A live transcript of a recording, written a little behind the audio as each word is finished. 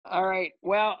All right.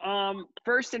 Well,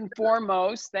 first and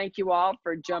foremost, thank you all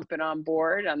for jumping on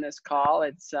board on this call.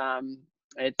 It's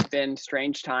been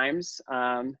strange times.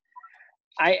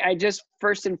 I just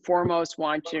first and foremost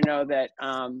want you to know that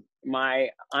my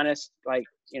honest,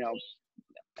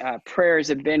 prayers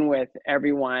have been with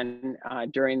everyone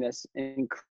during this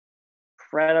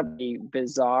incredibly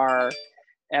bizarre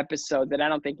episode that I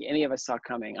don't think any of us saw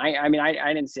coming. I mean,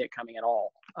 I didn't see it coming at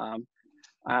all.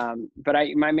 But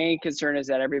my main concern is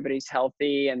that everybody's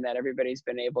healthy and that everybody's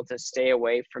been able to stay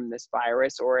away from this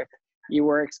virus, or if you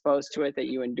were exposed to it, that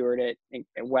you endured it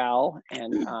well,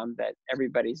 and that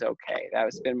everybody's okay. That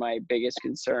has been my biggest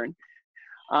concern.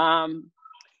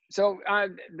 So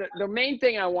the main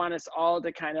thing I want us all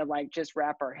to kind of like just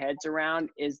wrap our heads around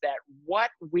is that what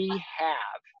we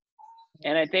have,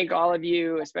 and I think all of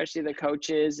you, especially the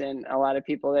coaches and a lot of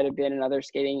people that have been in other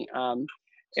skating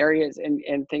areas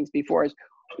and things before us,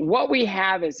 what we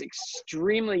have is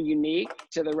extremely unique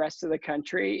to the rest of the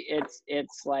country.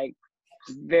 It's like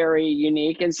very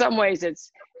unique. In some ways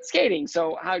it's skating,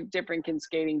 so how different can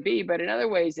skating be? But in other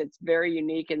ways it's very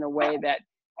unique in the way that,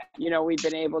 you know, we've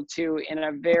been able to, in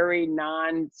a very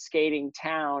non-skating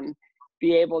town,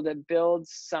 be able to build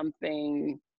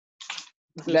something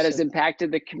that has impacted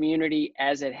the community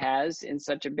as it has in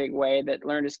such a big way, that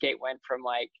Learn to Skate went from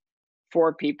like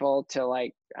 4 people to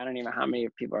like, I don't even know how many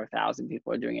people, 1,000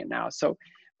 people are doing it now. So,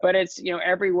 but it's, you know,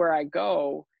 everywhere I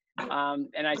go,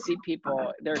 and I see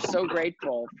people, they're so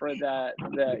grateful for the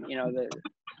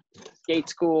skate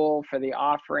school, for the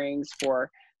offerings,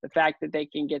 for the fact that they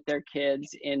can get their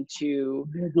kids into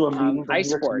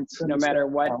ice sports, no matter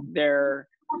what their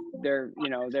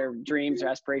dreams or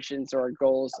aspirations or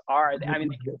goals are. I mean,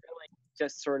 they can really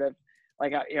just sort of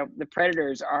like, the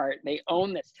Predators they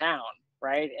own this town,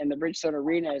 right? And the Bridgestone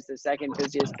Arena is the second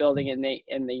busiest building in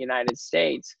the United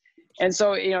States. And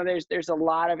so, you know, there's a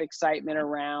lot of excitement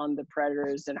around the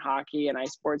Predators and hockey and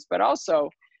ice sports, but also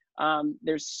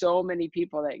there's so many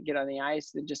people that get on the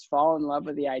ice that just fall in love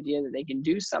with the idea that they can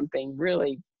do something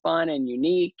really fun and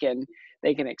unique, and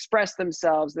they can express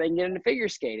themselves. They can get into figure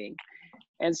skating.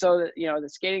 And so, you know, the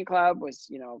skating club was,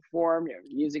 you know, formed.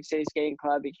 Music City Skating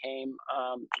Club became,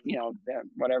 the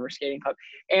whatever skating club.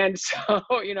 And so,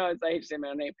 you know, I hate to say my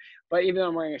own name, but even though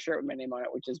I'm wearing a shirt with my name on it,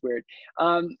 which is weird.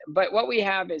 But what we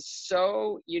have is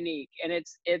so unique, and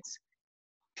it's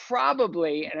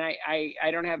probably, and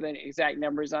I don't have the exact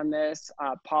numbers on this.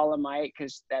 Paula might,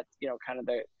 because that's, you know, kind of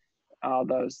all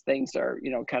those things are,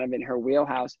 you know, kind of in her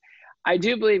wheelhouse. I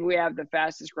do believe we have the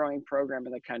fastest growing program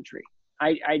in the country.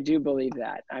 I do believe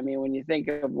that. I mean, when you think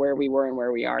of where we were and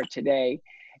where we are today,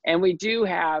 and we do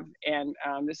have, and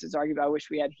this is arguable, I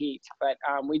wish we had heat, but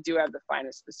we do have the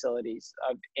finest facilities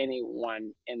of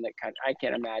anyone in the country. I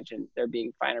can't imagine there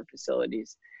being finer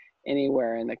facilities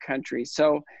anywhere in the country.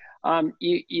 So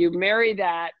you marry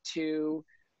that to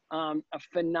a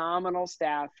phenomenal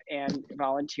staff and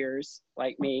volunteers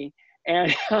like me,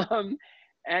 and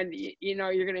you know,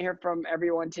 you're going to hear from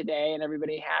everyone today, and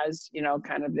everybody has, you know,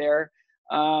 kind of their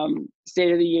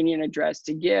State of the Union address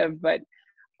to give. But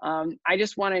I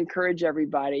just want to encourage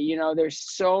everybody, you know, there's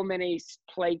so many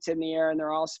plates in the air and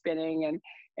they're all spinning,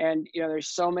 and you know,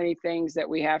 there's so many things that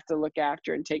we have to look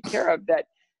after and take care of, that,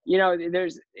 you know,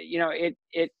 there's, you know,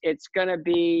 it's going to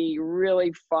be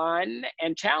really fun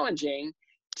and challenging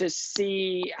to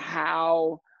see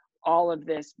how all of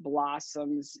this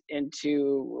blossoms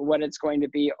into what it's going to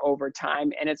be over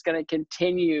time. And it's going to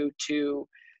continue to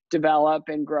develop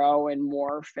and grow and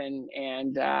morph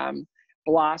and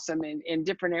blossom in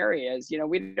different areas. You know,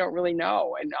 we don't really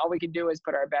know. And all we can do is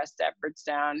put our best efforts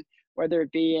down, whether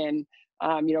it be in,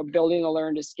 you know, building a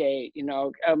Learn to Skate, you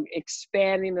know,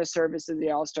 expanding the service of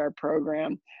the All-Star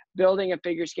program, building a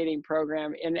figure skating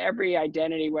program in every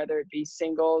identity, whether it be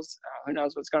singles, who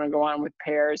knows what's going to go on with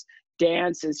pairs.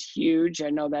 Dance is huge. I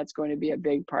know that's going to be a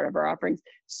big part of our offerings.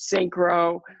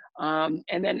 Synchro, and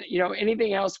then, you know,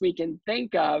 anything else we can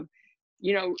think of.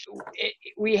 You know,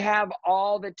 we have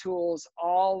all the tools,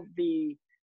 all the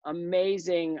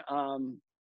amazing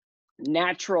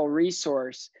natural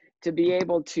resource to be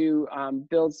able to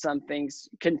build something,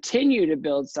 continue to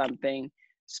build something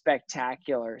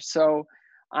spectacular. So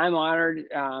I'm honored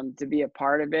to be a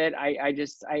part of it. I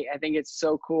think it's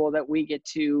so cool that we get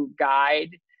to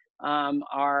guide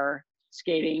our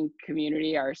skating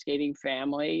community, our skating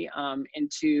family,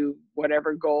 into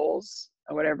whatever goals,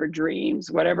 whatever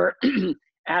dreams, whatever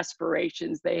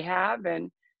aspirations they have. And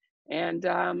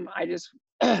I just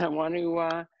want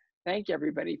to thank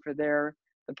everybody for the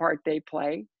part they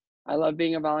play. I love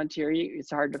being a volunteer. It's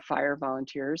hard to fire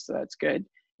volunteers, so that's good,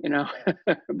 you know.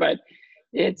 But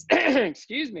it's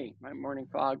excuse me, my morning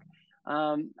fog.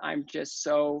 I'm just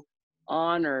so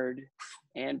honored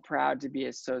and proud to be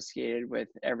associated with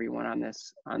everyone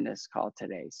on this call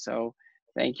today. So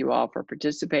thank you all for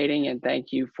participating, and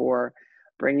thank you for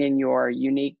bringing your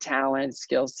unique talents,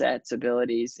 skill sets,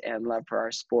 abilities, and love for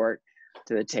our sport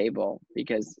to the table,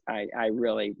 because I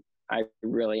really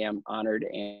am honored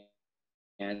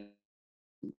and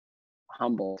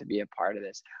humbled to be a part of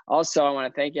this. Also, I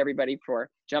want to thank everybody for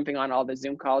jumping on all the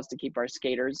Zoom calls to keep our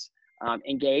skaters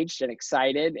engaged and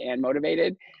excited and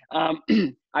motivated.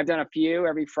 I've done a few.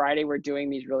 Every Friday, we're doing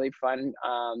these really fun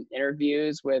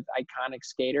interviews with iconic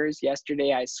skaters.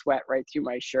 Yesterday, I sweat right through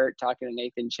my shirt talking to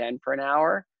Nathan Chen for an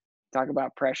hour. Talk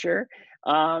about pressure.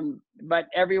 But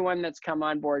everyone that's come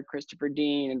on board, Christopher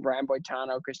Dean and Brian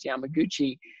Boitano, Christian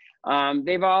Yamaguchi,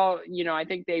 they've all, I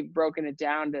think they've broken it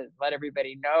down to let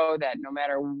everybody know that no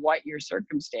matter what your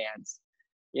circumstance,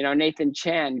 Nathan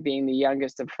Chen being the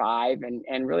youngest of 5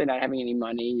 and really not having any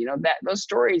money, that those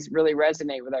stories really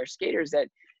resonate with our skaters, that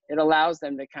it allows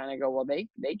them to kind of go, well, they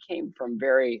came from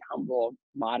very humble,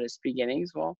 modest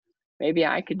beginnings. Well, maybe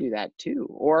I could do that too.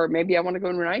 Or maybe I want to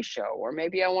go to an ice show, or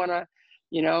maybe I want to,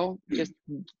 just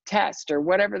test, or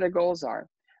whatever the goals are.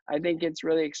 I think it's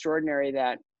really extraordinary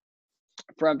that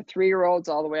from 3-year-olds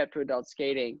all the way up to adult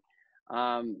skating,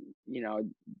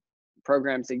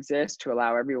 programs exist to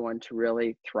allow everyone to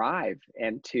really thrive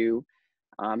and to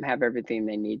have everything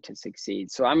they need to succeed.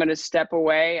 So I'm going to step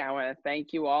away. I want to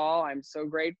thank you all. I'm so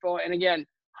grateful, and again,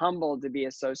 humbled to be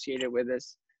associated with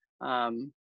this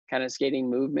kind of skating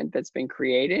movement that's been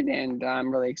created, and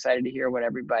I'm really excited to hear what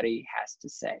everybody has to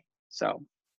say. So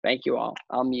thank you all.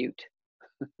 I'll mute.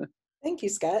 Thank you,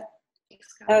 Scott.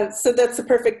 So that's a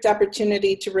perfect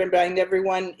opportunity to remind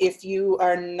everyone, if you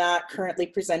are not currently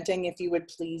presenting, if you would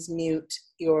please mute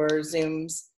your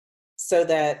Zooms so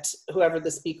that whoever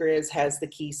the speaker is has the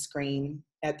key screen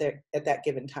at that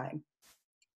given time.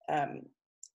 I'm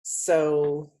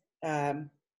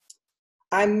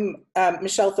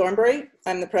Michelle Thornbury.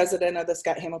 I'm the president of the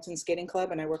Scott Hamilton Skating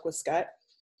Club, and I work with Scott.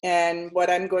 And what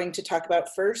I'm going to talk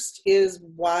about first is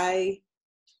why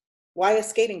a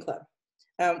skating club.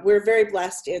 We're very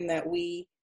blessed in that we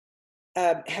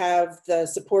have the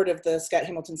support of the Scott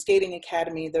Hamilton Skating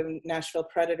Academy, the Nashville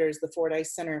Predators, the Ford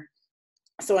Ice Center.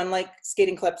 So unlike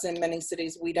skating clubs in many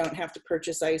cities, we don't have to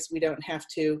purchase ice, we don't have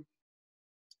to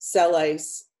sell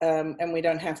ice, and we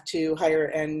don't have to hire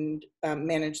and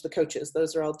manage the coaches.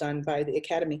 Those are all done by the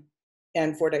Academy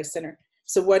and Ford Ice Center.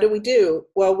 So what do?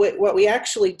 Well, what we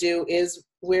actually do is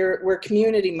we're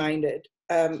community minded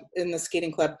in the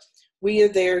skating club. We are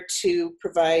there to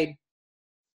provide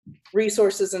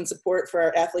resources and support for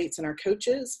our athletes and our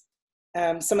coaches.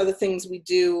 Some of the things we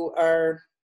do are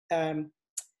an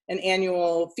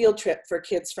annual field trip for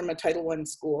kids from a Title I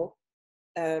school,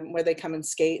 where they come and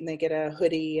skate and they get a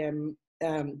hoodie and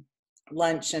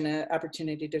lunch and an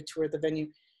opportunity to tour the venue.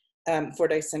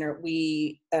 Ford Ice Center.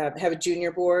 We have a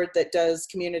junior board that does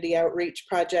community outreach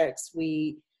projects.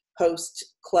 We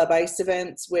host club ice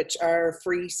events, which are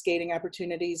free skating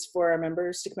opportunities for our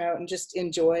members to come out and just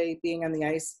enjoy being on the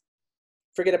ice,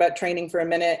 forget about training for a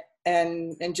minute,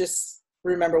 and just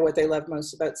remember what they love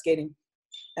most about skating.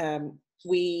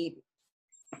 We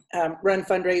run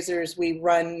fundraisers. We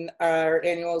run our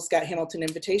annual Scott Hamilton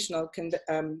Invitational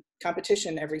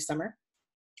competition every summer.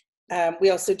 We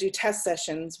also do test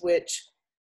sessions, which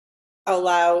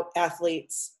allow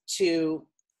athletes to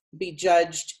be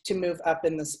judged to move up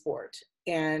in the sport.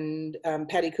 And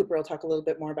Patty Cooper will talk a little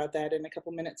bit more about that in a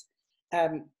couple minutes.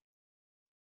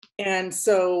 And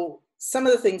so some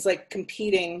of the things like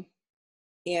competing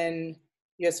in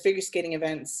US figure skating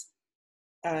events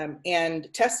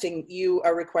and testing, you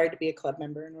are required to be a club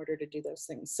member in order to do those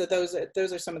things. So those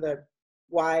are some of the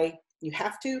why you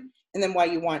have to, and then why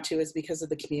you want to is because of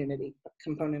the community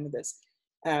component of this.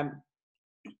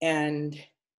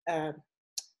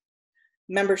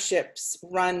 Memberships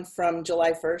run from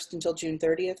July 1st until June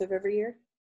 30th of every year.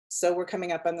 So we're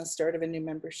coming up on the start of a new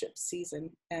membership season.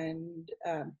 And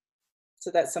so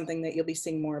that's something that you'll be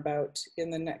seeing more about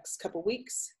in the next couple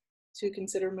weeks to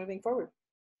consider moving forward.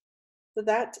 So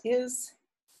that's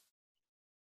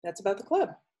about the club.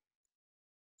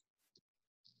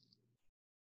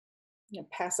 I'm gonna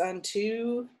pass on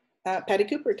to Patty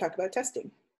Cooper to talk about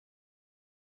testing.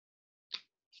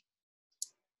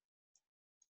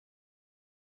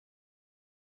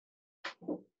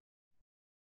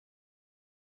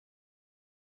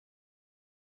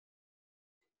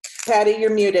 Patty, you're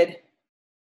muted.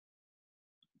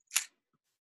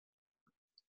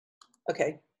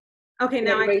 Okay. Okay,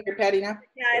 now I hear Patty now?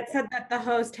 Yeah, it said that the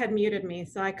host had muted me,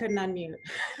 so I couldn't unmute.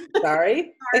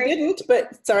 Sorry, I didn't,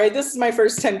 but sorry, this is my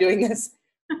first time doing this.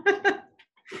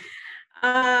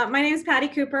 My name is Patty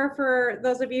Cooper. For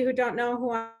those of you who don't know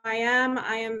who I am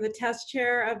the test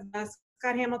chair of the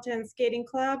Scott Hamilton Skating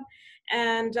Club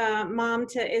and mom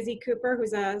to Izzy Cooper,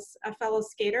 who's a fellow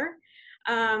skater.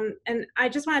 And I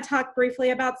just want to talk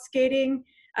briefly about skating,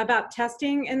 about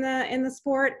testing in the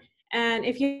sport. And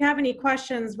if you have any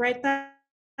questions, write that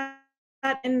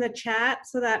in the chat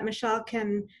so that Michelle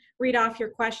can read off your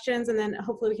questions, and then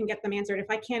hopefully we can get them answered. If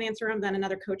I can't answer them, then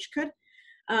another coach could.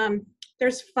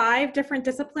 There's 5 different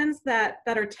disciplines that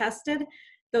are tested.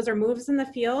 Those are moves in the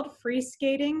field, free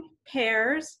skating,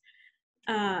 pairs,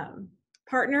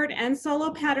 partnered and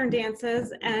solo pattern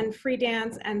dances, and free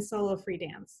dance and solo free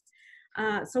dance.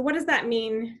 So what does that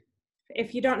mean?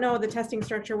 If you don't know the testing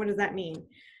structure, what does that mean?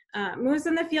 Moves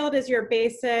in the field is your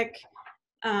basic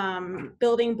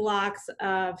building blocks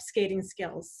of skating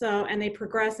skills. So, and they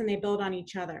progress and they build on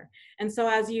each other. And so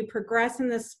as you progress in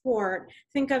the sport,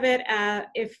 think of it as,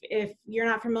 if you're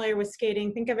not familiar with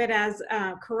skating, think of it as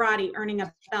karate, earning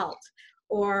a belt,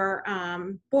 or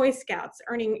Boy Scouts,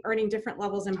 earning different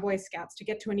levels in Boy Scouts to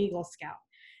get to an Eagle Scout.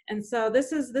 And so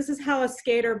this is how a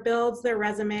skater builds their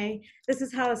resume. This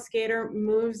is how a skater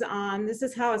moves on. This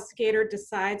is how a skater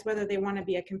decides whether they want to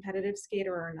be a competitive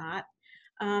skater or not.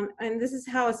 And this is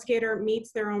how a skater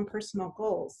meets their own personal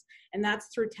goals, and that's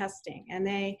through testing. And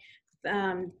they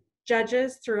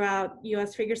judges throughout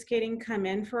U.S. figure skating come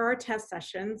in for our test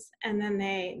sessions, and then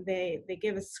they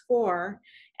give a score,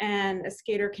 and a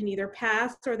skater can either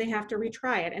pass or they have to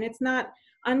retry it. And it's not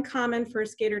uncommon for a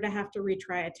skater to have to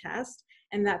retry a test,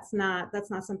 and that's not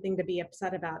something to be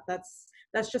upset about.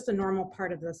 That's just a normal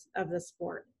part of the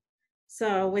sport.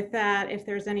 So with that, if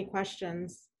there's any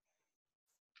questions.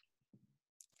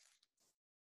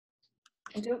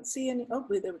 I don't see any. Oh,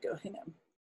 wait, there we go. Hang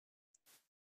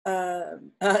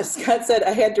on. Scott said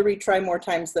I had to retry more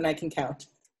times than I can count.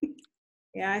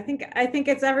 Yeah, I think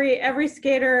it's every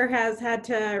skater has had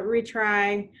to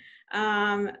retry.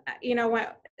 You know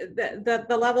what?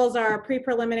 The levels are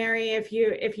pre-preliminary. If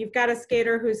you've got a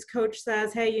skater whose coach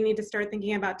says, hey, you need to start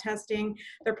thinking about testing,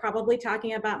 they're probably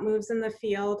talking about moves in the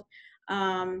field.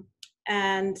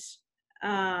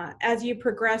 As you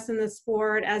progress in the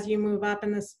sport, as you move up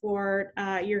in the sport,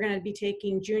 you're going to be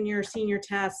taking junior, senior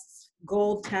tests,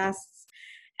 gold tests,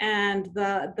 and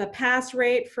the pass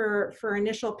rate for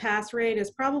initial pass rate is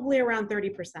probably around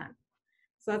 30%.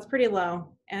 So that's pretty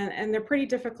low, and they're pretty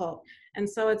difficult. And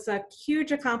so it's a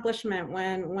huge accomplishment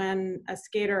when a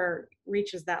skater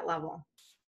reaches that level.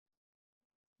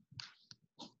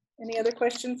 Any other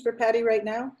questions for Patty right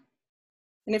now?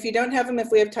 And if you don't have them, if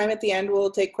we have time at the end,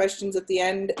 we'll take questions at the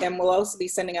end, and we'll also be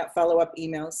sending out follow-up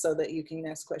emails so that you can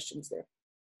ask questions there.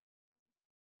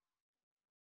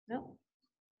 No.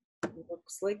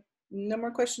 Looks like no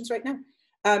more questions right now.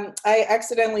 I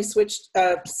accidentally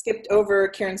skipped over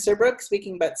Karen Serbrook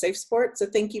speaking about Safe Sport. So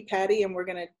thank you, Patty, and we're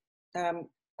gonna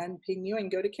unpin you and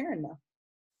go to Karen now.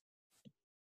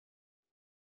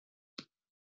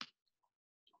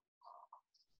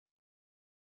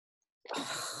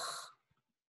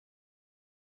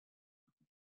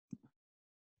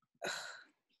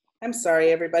 I'm sorry,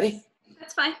 everybody.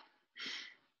 That's fine.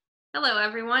 Hello,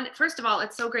 everyone. First of all,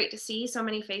 it's so great to see so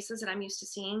many faces that I'm used to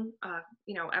seeing,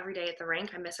 you know, every day at the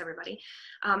rink. I miss everybody.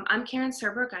 I'm Karen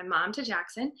Serbrook. I'm mom to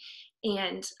Jackson,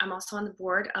 and I'm also on the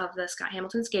board of the Scott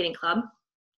Hamilton Skating Club.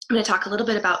 I'm going to talk a little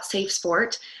bit about Safe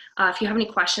Sport. If you have any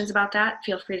questions about that,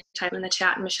 feel free to type in the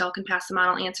chat, and Michelle can pass them on.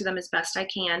 I'll answer them as best I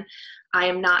can. I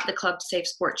am not the club's Safe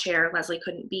Sport chair. Leslie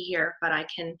couldn't be here, but I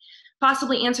can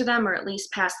possibly answer them or at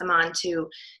least pass them on to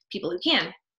people who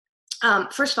can.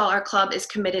 First of all, our club is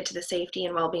committed to the safety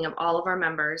and well-being of all of our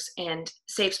members, and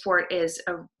Safe Sport is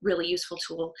a really useful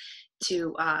tool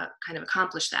to kind of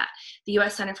accomplish that. The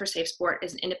U.S. Center for Safe Sport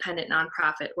is an independent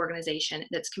nonprofit organization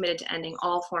that's committed to ending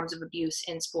all forms of abuse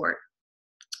in sport.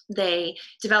 They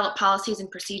develop policies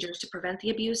and procedures to prevent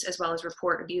the abuse, as well as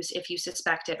report abuse if you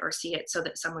suspect it or see it, so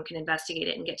that someone can investigate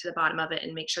it and get to the bottom of it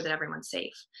and make sure that everyone's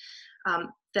safe.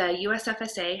 The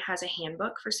SHSA has a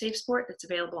handbook for Safe Sport that's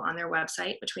available on their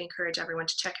website, which we encourage everyone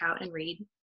to check out and read.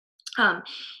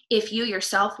 If you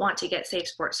yourself want to get Safe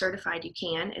Sport certified, you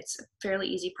can. It's a fairly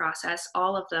easy process.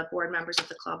 All of the board members of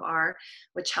the club are,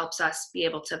 which helps us be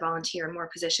able to volunteer in more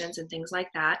positions and things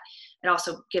like that. It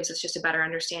also gives us just a better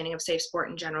understanding of Safe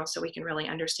Sport in general, so we can really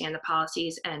understand the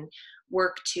policies and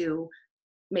work to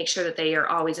make sure that they are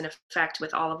always in effect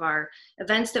with all of our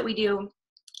events that we do,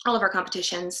 all of our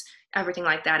competitions. Everything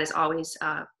like that is always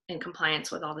in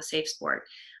compliance with all the Safe Sport.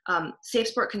 Safe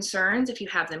Sport concerns, if you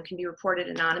have them, can be reported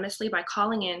anonymously by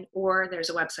calling in, or there's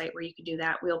a website where you can do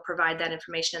that. We'll provide that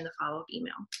information in the follow-up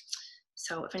email.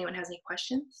 So if anyone has any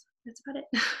questions. That's about it.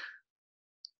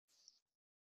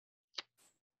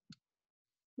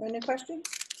 Any questions?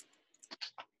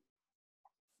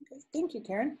 Okay, thank you,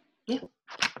 Karen. Yeah.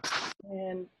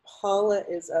 And Paula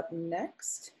is up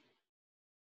next.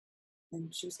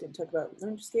 And she's going to talk about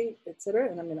Learn to Skate, etc.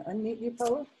 And I'm going to unmute you,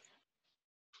 Paula.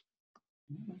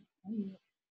 Unmute.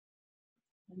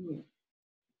 Unmute.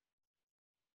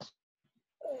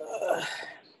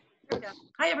 There we go.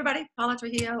 Hi, everybody. Paula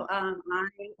Trujillo. I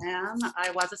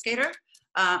was a skater,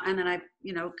 and then I,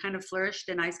 kind of flourished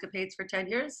in ice capades for 10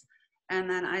 years. And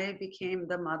then I became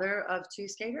the mother of 2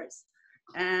 skaters.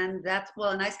 And that's,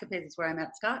 well, in ice capades is where I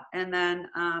met Scott. And then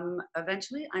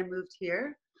eventually I moved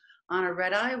here on a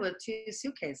red eye with 2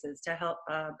 suitcases to help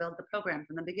build the program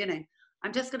from the beginning.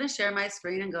 I'm just going to share my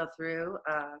screen and go through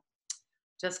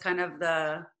just kind of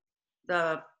the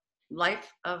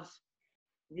life of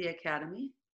the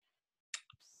Academy.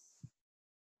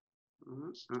 There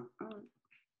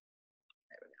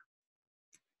we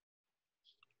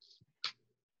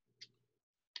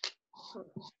go.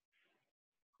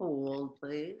 Hold,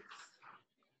 please.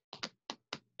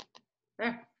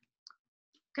 There.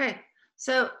 Okay,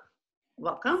 so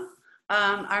welcome.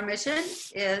 Our mission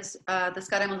is, the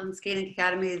Scott Hamilton Skating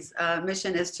Academy's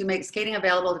mission is to make skating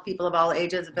available to people of all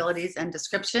ages, abilities, and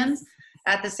descriptions,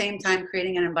 at the same time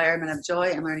creating an environment of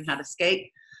joy and learning how to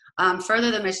skate. Further,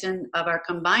 the mission of our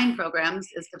combined programs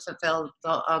is to fulfill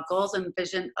the goals and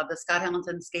vision of the Scott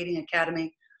Hamilton Skating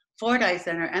Academy, Ford Ice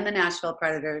Center, and the Nashville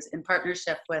Predators in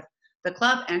partnership with the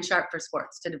club and Sharp for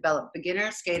Sports to develop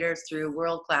beginner skaters through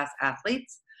world-class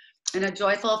athletes in a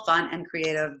joyful, fun, and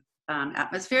creative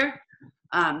atmosphere.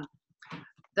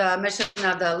 The mission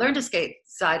of the Learn to Skate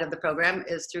side of the program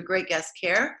is through great guest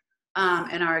care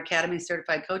and our Academy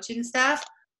certified coaching staff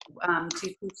to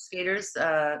teach skaters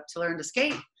to learn to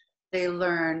skate. They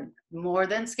learn more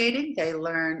than skating. They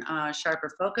learn sharper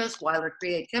focus, wilder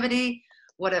creativity,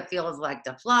 what it feels like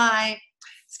to fly.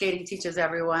 Skating teaches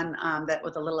everyone that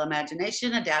with a little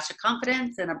imagination, a dash of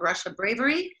confidence, and a brush of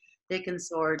bravery, they can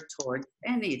soar toward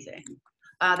anything.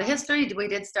 The history, we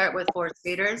did start with 4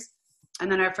 skaters.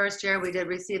 And then our first year, we did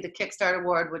receive the Kickstart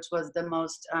Award, which was the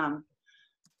most,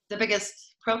 the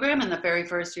biggest program in the very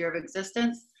first year of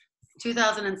existence.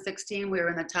 2016, we were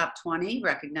in the top 20,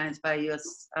 recognized by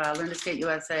Learn to Skate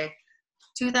USA.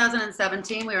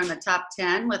 2017, we were in the top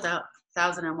 10 with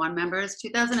 1,001 members.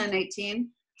 2018,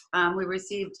 we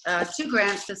received 2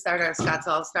 grants to start our Scott's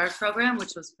All-Stars program,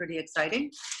 which was pretty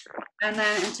exciting. And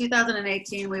then in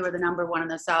 2018, we were the #1 in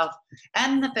the South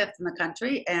and the 5th in the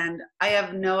country. And I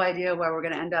have no idea where we're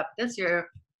going to end up this year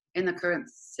in the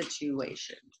current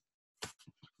situation.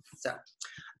 So,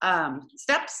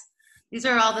 steps. These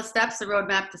are all the steps, the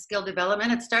roadmap to skill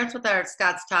development. It starts with our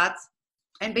Scott's Tots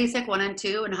and basic 1 and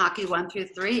 2 and hockey 1 through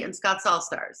 3 and Scott's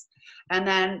All-Stars. And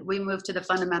then we move to the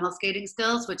fundamental skating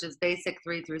skills, which is basic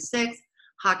 3 through 6,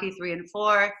 hockey 3 and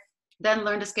 4, then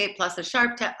Learn to Skate plus a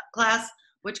Sharp class,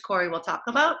 which Corey will talk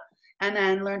about. And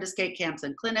then Learn to Skate camps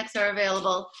and clinics are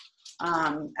available.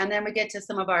 And then we get to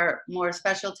some of our more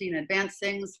specialty and advanced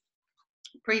things,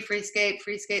 pre-free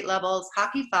skate levels,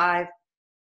 hockey 5,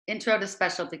 intro to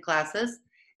specialty classes,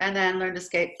 and then Learn to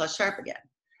Skate plus Sharp again.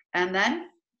 And then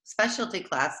specialty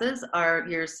classes are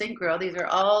your synchro. These are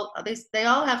all, they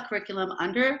all have curriculum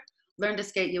under Learn to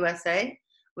Skate USA.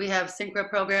 We have synchro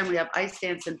program, we have ice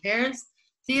dance in pairs,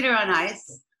 theater on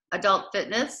ice, adult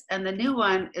fitness, and the new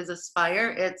one is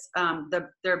Aspire. It's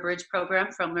their bridge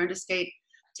program from Learn to Skate,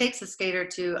 takes a skater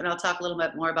to, and I'll talk a little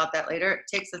bit more about that later, it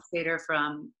takes a skater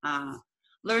from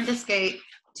Learn to Skate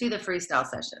to the freestyle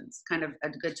sessions, kind of a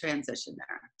good transition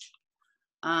there.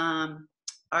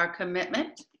 Our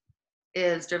commitment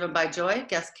is driven by joy,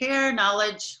 guest care,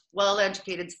 knowledge,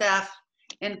 well-educated staff,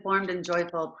 informed and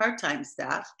joyful part-time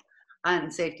staff,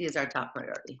 and safety is our top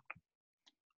priority.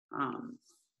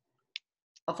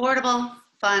 Affordable,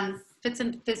 fun, fits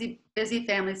in busy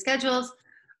family schedules,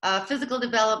 physical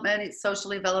development,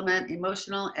 social development,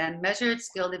 emotional, and measured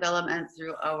skill development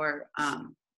through our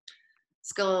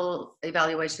skill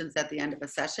evaluations at the end of a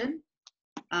session.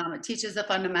 It teaches the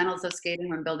fundamentals of skating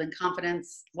when building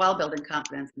confidence, while building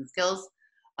confidence and skills.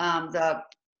 The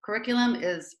curriculum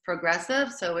is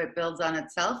progressive, so it builds on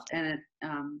itself and it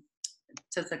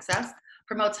to success,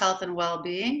 promotes health and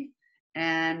well-being,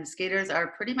 and skaters are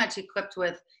pretty much equipped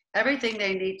with everything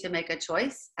they need to make a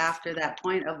choice after that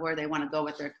point of where they want to go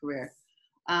with their career.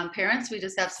 Parents, we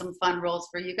just have some fun roles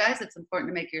for you guys. It's important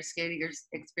to make your skating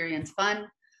experience fun,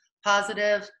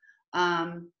 positive.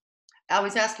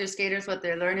 Always ask your skaters what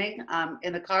they're learning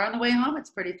in the car on the way home. It's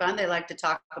pretty fun. They like to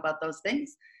talk about those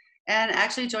things. And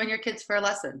actually join your kids for a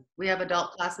lesson. We have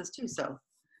adult classes too, so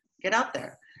get out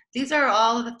there. these are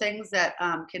all of the things that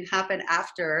can happen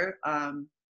after,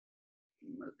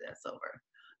 move this over,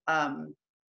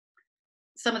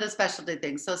 some of the specialty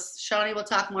things. So Shawnee will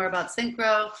talk more about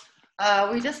synchro.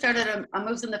 We just started a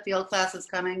Moves in the Field classes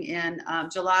coming in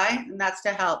July, and that's to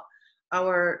help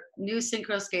our new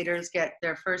synchro skaters get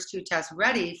their first 2 tests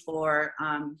ready for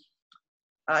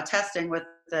testing with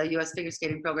the U.S. figure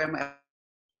skating program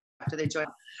after they join.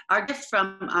 Our gift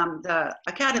from the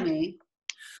Academy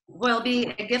will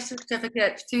be a gift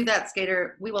certificate to that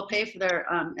skater. We will pay for their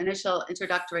initial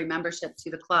introductory membership to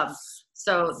the club.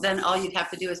 So then all you'd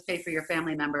have to do is pay for your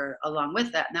family member along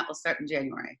with that, and that will start in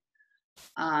January.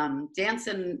 Dance,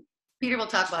 and Peter will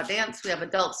talk about dance. We have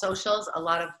adult socials, a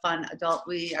lot of fun adult.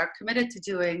 We are committed to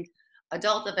doing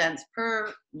adult events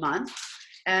per month.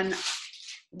 And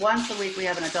once a week, we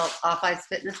have an adult off-ice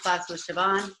fitness class with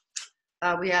Siobhan.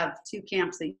 We have 2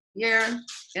 camps a year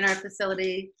in our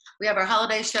facility. We have our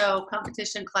holiday show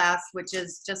competition class, which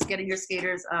is just getting your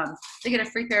skaters, they get a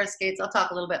free pair of skates. I'll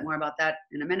talk a little bit more about that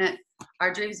in a minute.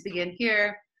 Our dreams begin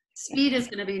here. Speed is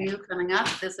going to be new coming up.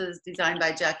 This is designed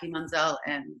by Jackie Munzel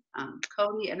and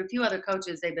Cody and a few other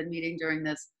coaches. They've been meeting during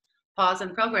this pause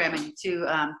in programming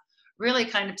to really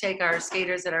kind of take our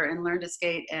skaters that are in Learn to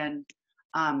Skate and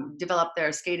develop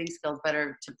their skating skills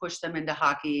better to push them into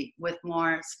hockey with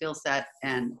more skill set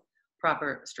and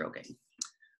proper stroking.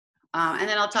 And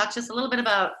then I'll talk just a little bit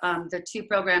about the 2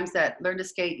 programs that Learn to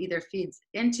Skate either feeds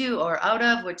into or out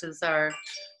of, which is our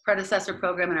predecessor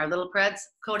program and our Little Preds.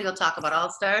 Cody will talk about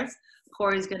All Stars.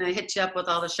 Corey's going to hit you up with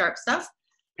all the sharp stuff.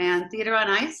 And Theater on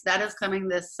Ice, that is coming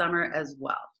this summer as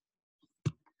well.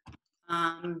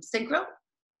 Synchro,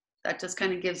 that just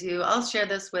kind of gives you, I'll share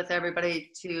this with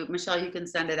everybody too. Michelle, you can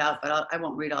send it out, but I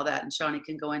won't read all that, and Shawnee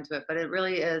can go into it. But it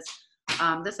really is,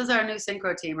 this is our new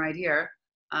synchro team right here.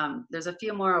 There's a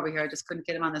few more over here. I just couldn't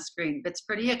get them on the screen. It's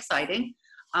pretty exciting.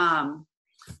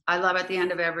 I love at the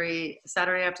end of every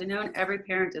Saturday afternoon, every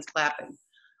parent is clapping.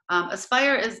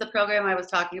 Aspire is the program I was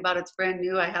talking about. It's brand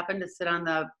new. I happened to sit on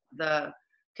the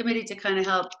committee to kind of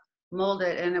help mold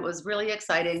it, and it was really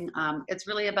exciting. It's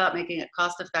really about making it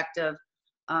cost-effective,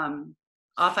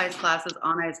 off-ice classes,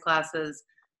 on-ice classes,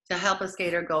 to help a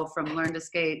skater go from Learn to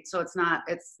Skate. So it's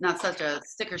not such a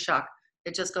sticker shock.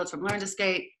 It just goes from Learn to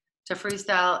Skate to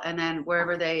freestyle, and then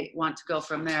wherever they want to go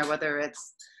from there, whether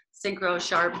it's synchro,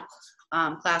 sharp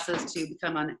classes to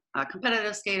become a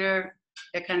competitive skater,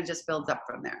 it kind of just builds up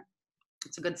from there.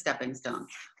 It's a good stepping stone.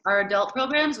 Our adult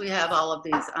programs, we have all of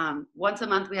these. Once a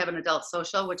month, we have an adult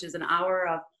social, which is an hour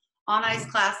of on-ice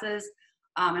classes,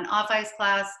 an off-ice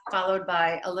class, followed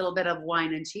by a little bit of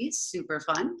wine and cheese, super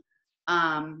fun.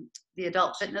 The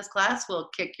adult fitness class will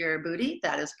kick your booty.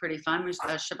 That is pretty fun.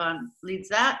 Siobhan leads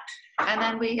that. And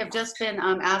then we have just been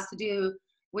asked to do,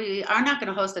 we are not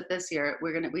going to host it this year.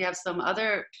 We have some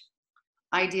other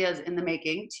ideas in the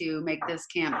making to make this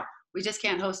camp. We just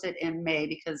can't host it in May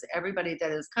because everybody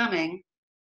that is coming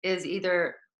is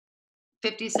either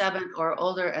 57 or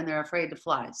older and they're afraid to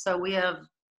fly. So we have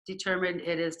determined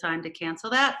it is time to cancel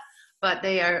that, but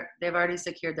they've already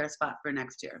secured their spot for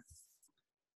next year.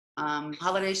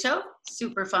 Holiday show,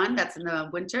 super fun. That's in the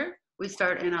winter. We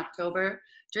start in October.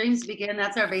 Dreams Begin,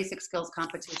 that's our basic skills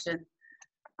competition.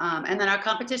 And then our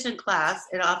competition class,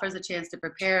 it offers a chance to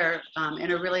prepare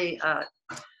in a really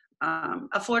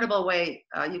affordable way.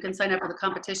 You can sign up for the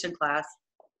competition class,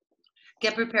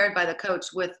 get prepared by the coach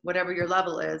with whatever your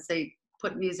level is. They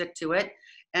put music to it,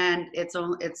 and it's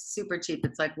super cheap.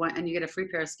 It's like and you get a free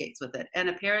pair of skates with it, and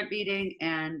a parent meeting,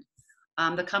 and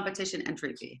the competition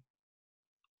entry fee.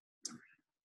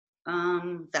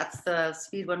 That's the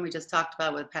speed one we just talked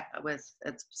about with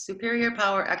its superior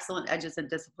power, excellent edges, and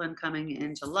discipline coming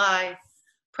in July.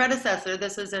 Predecessor,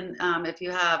 this is if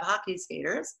you have hockey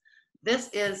skaters, this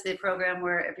is the program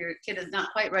where if your kid is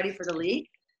not quite ready for the league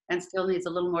and still needs a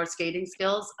little more skating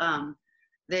skills,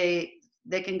 they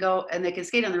can go and they can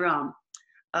skate on their own.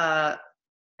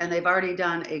 And they've already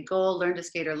done a Goal Learn to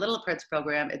Skate or Little Prince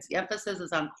program. The emphasis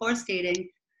is on core skating.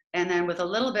 And then with a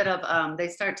little bit of, they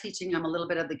start teaching them a little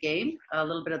bit of the game, a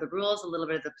little bit of the rules, a little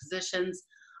bit of the positions,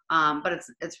 but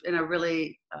it's in a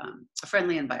really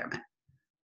friendly environment.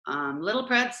 Little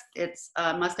Preds, it's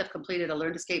must have completed a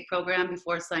Learn to Skate program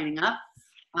before signing up.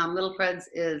 Little Preds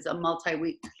is a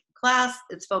multi-week class.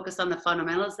 It's focused on the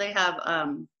fundamentals. They have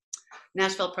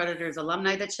Nashville Predators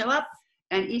alumni that show up,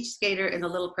 and each skater in the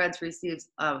Little Preds receives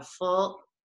a full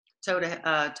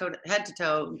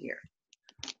head-to-toe gear.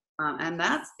 And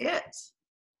that's it. That's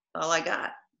all I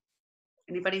got.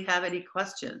 Anybody have any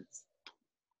questions?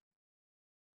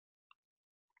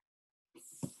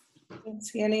 I don't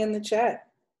see any in the chat.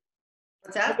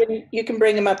 What's that? You can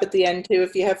bring them up at the end too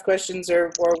if you have questions,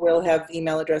 or we'll have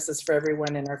email addresses for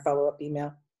everyone in our follow-up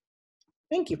email.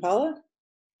 Thank you, Paula.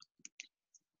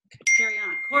 Carry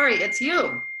on. Corey, it's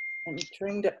you. I'm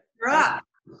trying to You're up.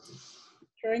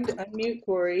 unmute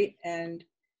Corey and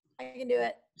I can do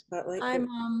it. spotlight.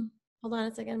 I'm hold on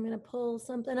a second. I'm gonna pull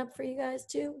something up for you guys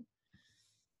too.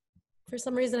 For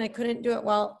some reason I couldn't do it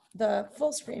while the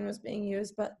full screen was being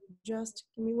used, but just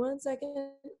give me 1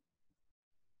 second.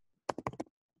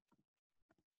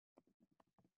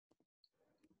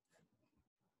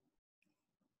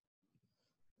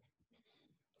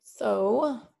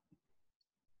 So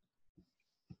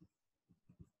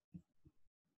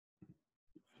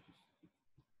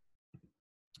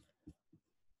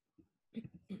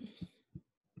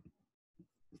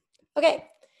okay.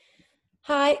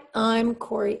 Hi, I'm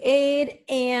Corey Aid,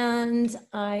 and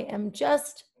I am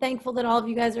just thankful that all of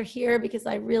you guys are here because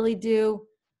I really do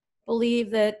believe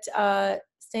that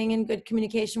staying in good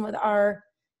communication with our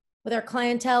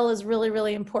clientele is really,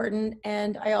 really important.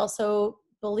 And I also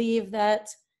believe that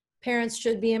parents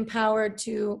should be empowered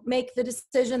to make the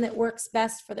decision that works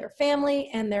best for their family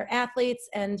and their athletes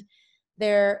and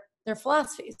their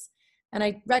philosophies. And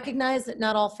I recognize that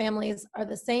not all families are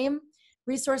the same.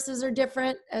 Resources are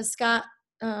different, as Scott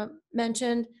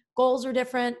mentioned. Goals are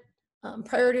different,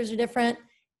 priorities are different,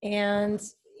 and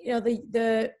you know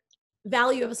the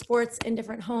value of sports in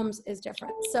different homes is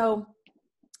different. So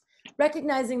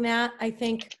recognizing that, I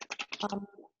think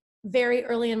very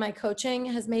early in my coaching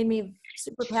has made me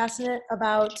super passionate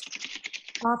about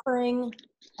offering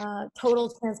total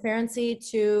transparency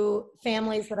to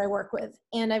families that I work with.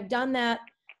 And I've done that.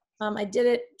 I did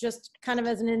it just kind of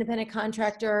as an independent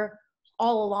contractor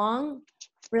all along,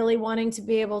 really wanting to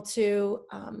be able to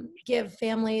give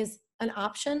families an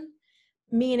option,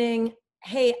 meaning,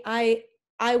 hey,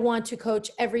 I want to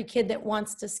coach every kid that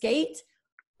wants to skate,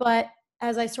 but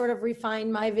as I sort of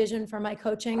refined my vision for my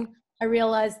coaching, I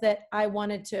realized that I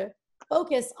wanted to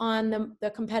focus on the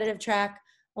competitive track.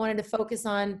 I wanted to focus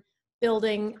on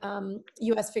building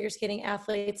U.S. figure skating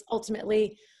athletes,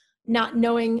 ultimately not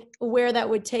knowing where that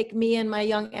would take me and my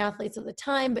young athletes at the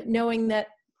time, but knowing that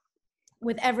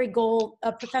with every goal,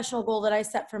 a professional goal that I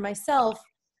set for myself,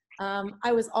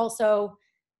 I was also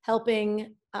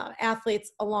helping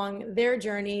athletes along their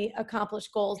journey accomplish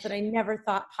goals that I never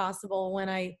thought possible when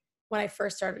I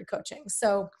first started coaching.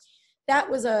 So that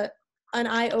was an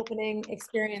eye-opening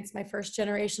experience. My first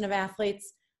generation of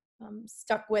athletes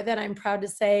stuck with it. I'm proud to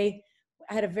say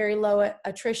I had a very low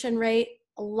attrition rate,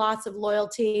 lots of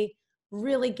loyalty,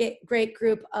 really great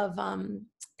group of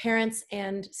parents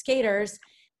and skaters.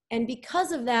 And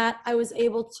because of that, I was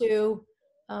able to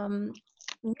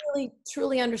really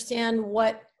truly understand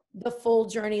what the full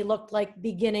journey looked like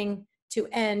beginning to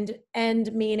end.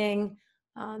 End meaning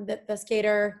that the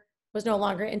skater was no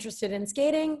longer interested in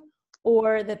skating,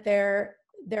 or that their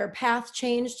path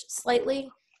changed slightly.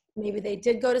 Maybe they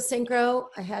did go to synchro.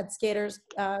 I had skaters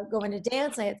go into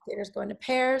dance. I had skaters go into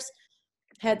pairs.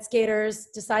 Had skaters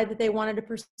decide that they wanted to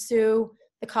pursue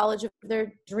the college of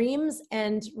their dreams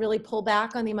and really pull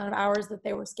back on the amount of hours that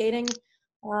they were skating.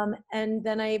 And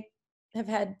then I have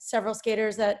had several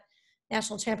skaters at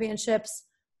national championships,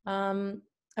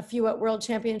 a few at world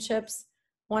championships,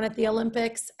 one at the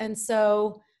Olympics. And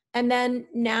then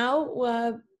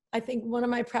now, I think one of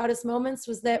my proudest moments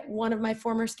was that one of my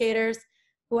former skaters,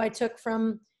 who I took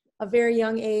from a very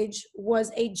young age,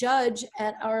 was a judge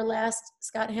at our last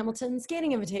Scott Hamilton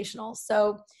Skating Invitational.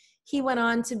 So he went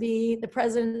on to be the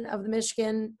president of the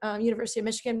Michigan, University of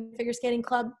Michigan Figure Skating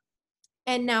Club,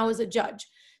 and now is a judge.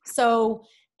 So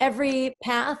every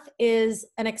path is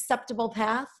an acceptable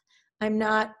path. I'm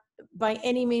not by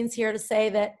any means here to say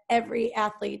that every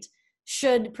athlete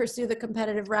should pursue the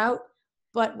competitive route,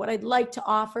 but what I'd like to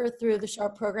offer through the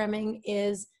SHARP programming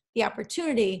is the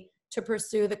opportunity to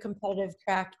pursue the competitive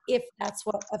track if that's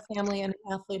what a family and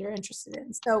an athlete are interested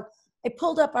in. So I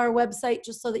pulled up our website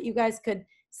just so that you guys could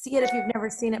see it if you've never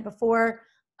seen it before.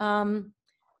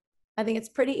 I think it's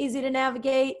pretty easy to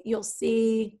navigate. You'll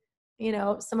see, you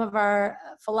know, some of our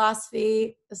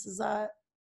philosophy. This is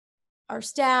our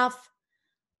staff,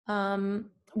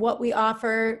 what we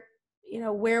offer, you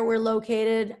know, where we're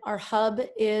located. Our hub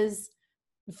is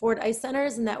the Ford Ice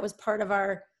Centers, and that was part of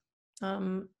our,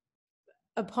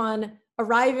 upon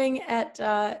arriving at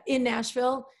in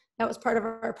Nashville, that was part of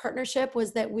our partnership,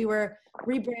 was that we were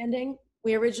rebranding.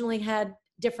 We originally had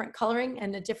different coloring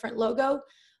and a different logo,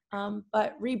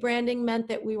 but rebranding meant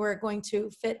that we were going to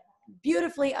fit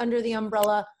beautifully under the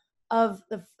umbrella of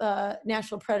the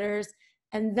Nashville Predators,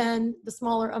 and then the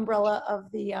smaller umbrella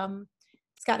of the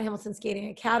Scott Hamilton Skating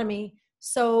Academy.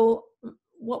 So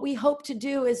what we hope to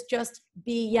do is just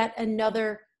be yet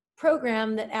another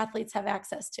program that athletes have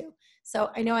access to.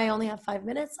 So I know I only have 5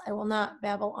 minutes. I will not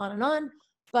babble on and on,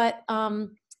 but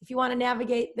if you want to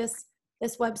navigate this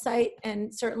website,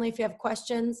 and certainly if you have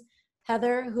questions,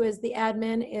 Heather, who is the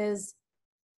admin, is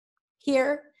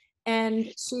here,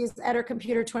 and she's at her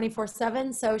computer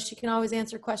 24/7, so she can always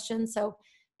answer questions. So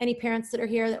any parents that are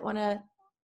here that want to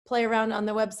play around on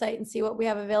the website and see what we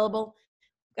have available,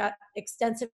 we've got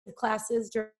extensive classes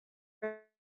during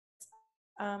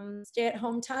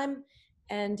stay-at-home time,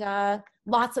 and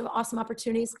lots of awesome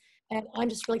opportunities. And I'm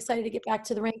just really excited to get back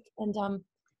to the rink and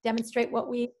demonstrate what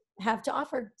we have to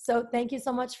offer. So thank you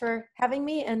so much for having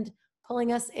me and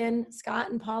pulling us in, Scott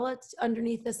and Paula,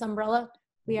 underneath this umbrella.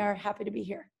 We are happy to be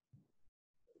here.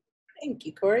 Thank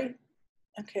you, Corey.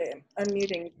 Okay, I'm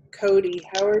unmuting Cody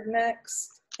Howard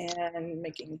next and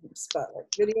making him spotlight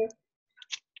video.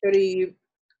 Cody,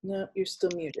 no, you're still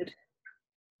muted.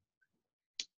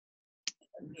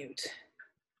 Unmute.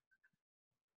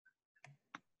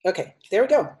 Okay, there we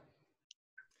go.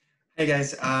 Hey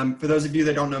guys, for those of you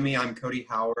that don't know me, I'm Cody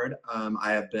Howard.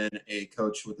 I have been a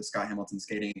coach with the Scott Hamilton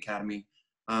Skating Academy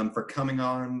for coming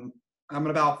on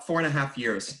about 4.5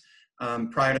 years.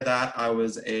 Prior to that, I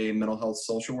was a mental health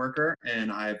social worker,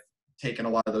 and I've taken a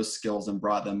lot of those skills and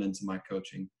brought them into my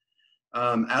coaching.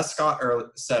 As Scott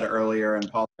said earlier,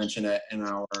 and Paul mentioned it in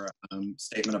our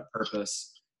statement of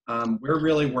purpose, we're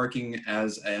really working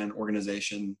as an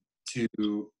organization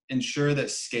to ensure that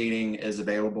skating is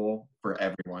available for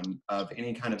everyone of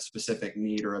any kind of specific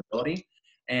need or ability.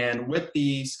 And with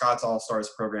the Scott's All-Stars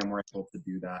program, we're able to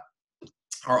do that.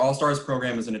 Our All-Stars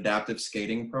program is an adaptive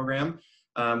skating program.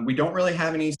 We don't really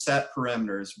have any set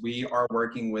parameters. We are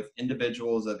working with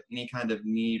individuals of any kind of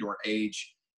need or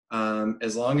age.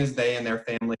 As long as they and their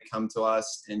family come to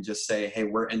us and just say, hey,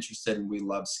 we're interested and we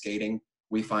love skating,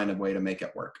 we find a way to make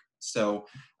it work. So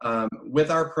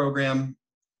with our program,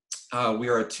 we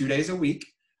are 2 days a week,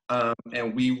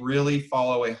 and we really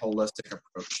follow a holistic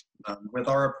approach. With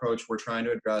our approach, we're trying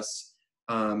to address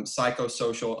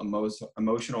psychosocial,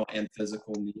 emotional, and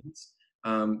physical needs.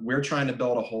 We're trying to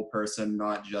build a whole person,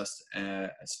 not just a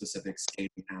specific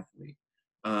skating athlete.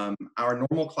 Our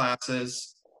normal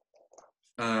classes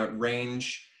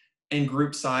range in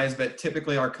group size, but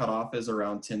typically our cutoff is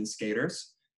around 10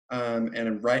 skaters.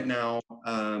 And right now,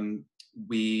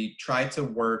 we try to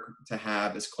work to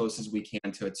have as close as we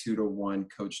can to a 2-to-1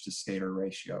 coach to skater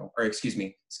ratio, or excuse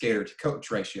me, skater to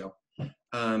coach ratio.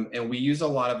 And we use a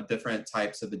lot of different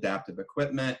types of adaptive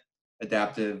equipment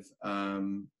that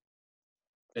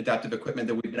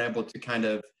we've been able to kind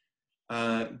of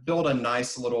build a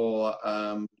nice little,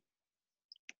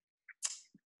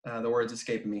 the word's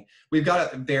escaping me. We've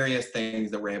got various things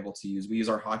that we're able to use. We use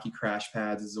our hockey crash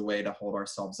pads as a way to hold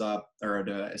ourselves up or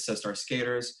to assist our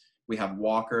skaters. We have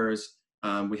walkers.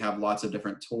 We have lots of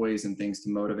different toys and things to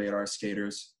motivate our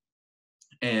skaters.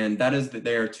 And that is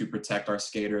there to protect our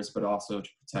skaters, but also to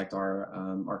protect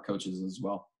our coaches as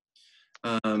well.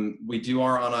 We do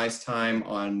our on-ice time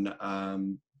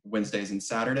on Wednesdays and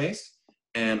Saturdays,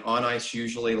 and on-ice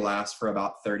usually lasts for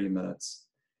about 30 minutes.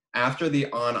 After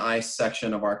the on-ice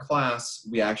section of our class,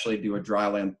 we actually do a dry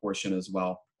land portion as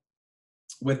well.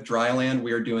 With dry land,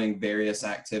 we are doing various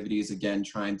activities, again,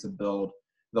 trying to build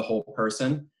the whole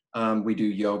person. We do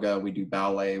yoga, we do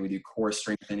ballet, we do core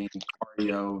strengthening,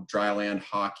 cardio, dry land,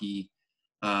 hockey.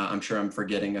 I'm sure I'm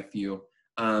forgetting a few.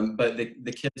 But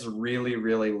the kids really,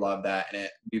 really love that. And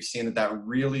we've seen that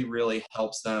really, really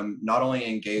helps them not only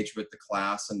engage with the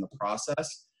class and the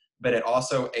process, but it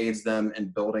also aids them in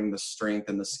building the strength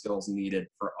and the skills needed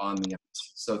for on the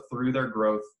ice. So through their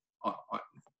growth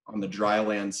on the dry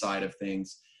land side of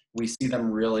things, we see them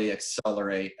really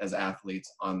accelerate as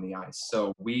athletes on the ice.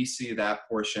 So we see that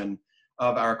portion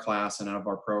of our class and of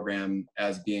our program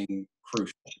as being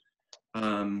crucial.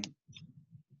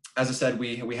 As I said,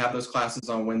 we have those classes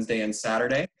on Wednesday and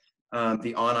Saturday.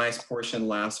 The on-ice portion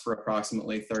lasts for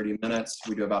approximately 30 minutes.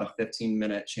 We do about a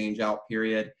 15-minute change-out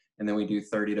period, and then we do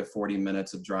 30 to 40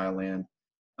 minutes of dry land.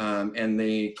 And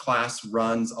the class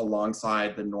runs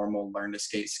alongside the normal Learn to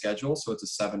Skate schedule, so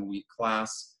it's a 7-week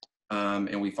class.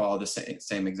 And we follow the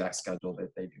same exact schedule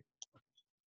that they do.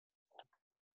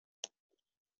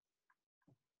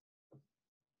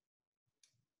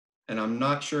 And I'm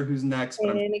not sure who's next.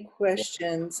 But any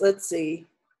questions? Let's see.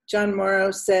 John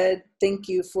Morrow said, thank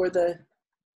you for the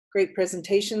great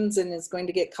presentations, and is going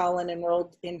to get Colin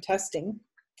enrolled in testing.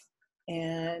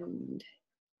 And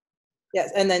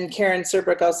yes, and then Karen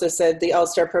Serbrook also said the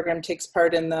All-Star program takes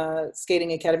part in the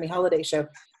Skating Academy Holiday Show.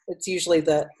 It's usually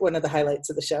one of the highlights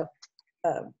of the show.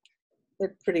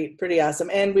 They're pretty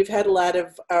awesome. And we've had a lot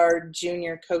of our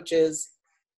junior coaches,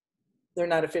 they're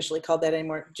not officially called that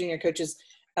anymore, junior coaches,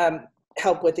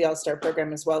 help with the All-Star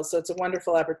program as well. So it's a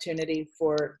wonderful opportunity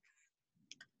for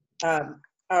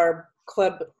our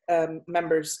club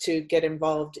members to get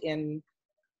involved in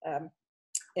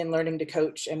learning to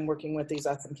coach and working with these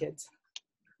awesome kids.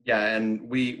 Yeah, and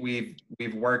we've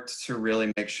worked to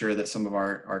really make sure that some of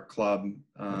our club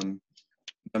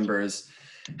members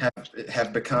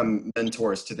have become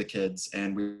mentors to the kids,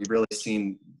 and we've really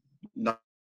seen not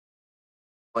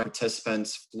only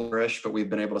participants flourish, but we've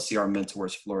been able to see our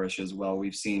mentors flourish as well.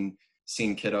 We've seen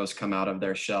kiddos come out of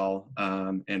their shell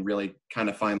and really kind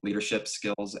of find leadership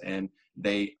skills, and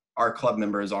our club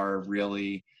members are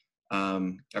really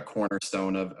a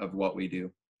cornerstone of what we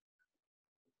do.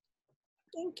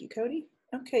 Thank you, Cody.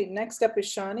 Okay, next up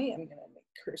is Shawnee. I'm gonna make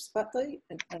her spotlight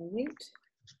and unmute.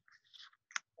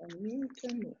 Unmute.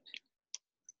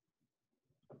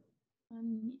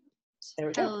 There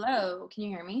we go. Hello, can you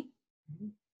hear me?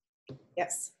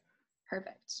 Yes.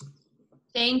 Perfect.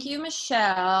 Thank you,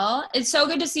 Michelle. It's so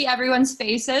good to see everyone's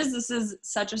faces. This is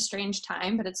such a strange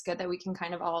time, but it's good that we can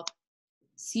kind of all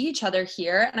see each other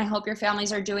here, and I hope your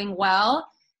families are doing well.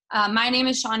 My name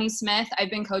is Shawnee Smith. I've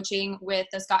been coaching with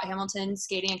the Scott Hamilton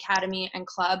Skating Academy and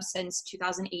Club since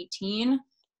 2018.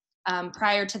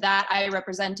 Prior to that, I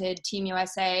represented Team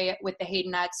USA with the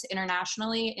Haydenettes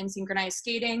internationally in synchronized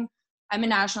skating. I'm a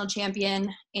national champion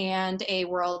and a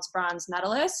world's bronze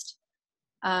medalist.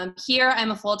 Here,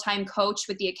 I'm a full-time coach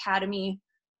with the Academy,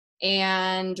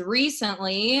 and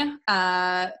recently,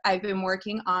 I've been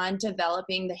working on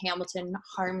developing the Hamilton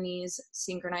Harmonies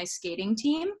synchronized skating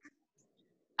team.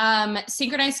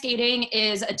 Synchronized skating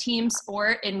is a team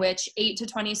sport in which 8 to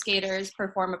 20 skaters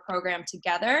perform a program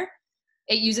together.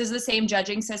 It uses the same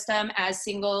judging system as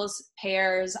singles,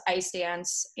 pairs, ice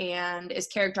dance, and is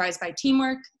characterized by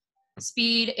teamwork,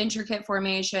 speed, intricate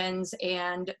formations,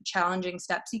 and challenging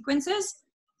step sequences.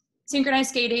 Synchronized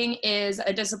skating is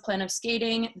a discipline of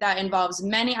skating that involves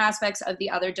many aspects of the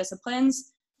other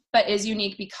disciplines, but is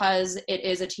unique because it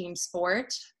is a team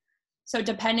sport. So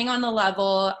depending on the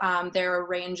level, there are a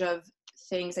range of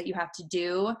things that you have to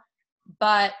do,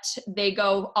 but they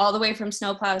go all the way from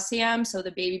snowplow Sam, so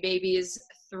the babies,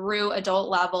 through adult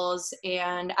levels,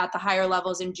 and at the higher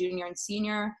levels in junior and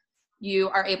senior, you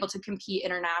are able to compete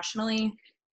internationally.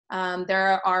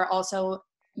 There are also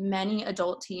many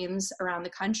adult teams around the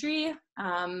country.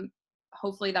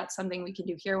 Hopefully that's something we can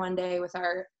do here one day with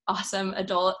our awesome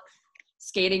adult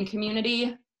skating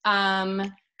community.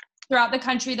 Throughout the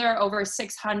country, there are over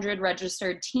 600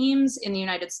 registered teams in the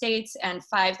United States and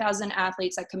 5,000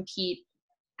 athletes that compete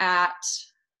at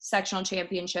sectional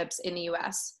championships in the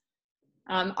US.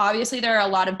 Obviously, there are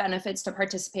a lot of benefits to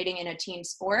participating in a team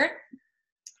sport,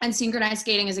 and synchronized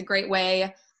skating is a great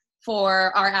way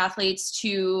for our athletes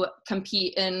to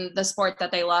compete in the sport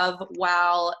that they love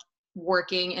while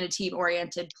working in a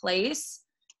team-oriented place.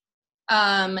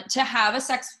 To have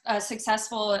a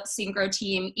successful synchro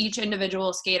team, each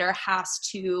individual skater has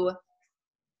to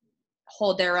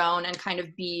hold their own and kind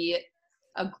of be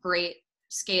a great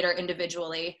skater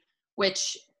individually,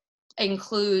 which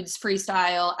includes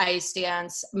freestyle, ice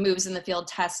dance, moves in the field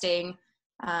testing.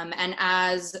 And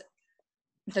as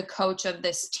the coach of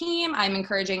this team, I'm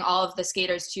encouraging all of the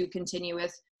skaters to continue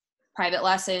with private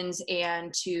lessons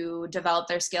and to develop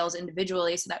their skills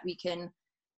individually so that we can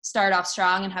start off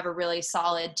strong and have a really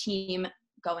solid team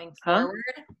going forward.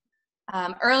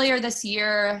 Earlier this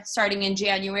year, starting in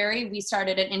January, we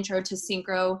started an intro to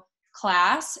synchro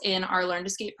class in our Learn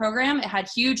to Skate program. It had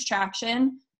huge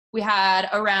traction. We had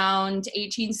around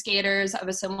 18 skaters of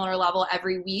a similar level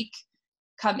every week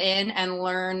come in and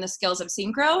learn the skills of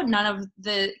synchro. None of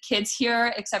the kids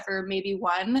here, except for maybe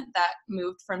one that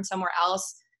moved from somewhere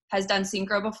else, has done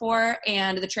synchro before,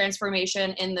 and the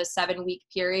transformation in the 7-week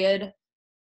period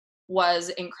was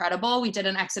incredible. We did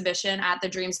an exhibition at the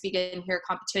Dreams Begin Here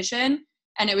competition,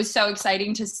 and it was so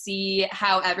exciting to see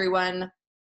how everyone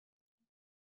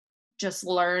just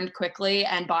learned quickly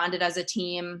and bonded as a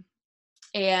team.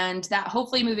 And that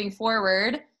hopefully moving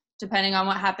forward, depending on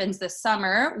what happens this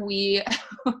summer, we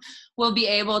will be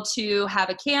able to have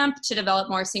a camp to develop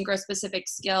more synchro-specific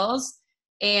skills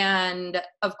and,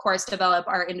 of course, develop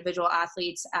our individual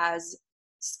athletes as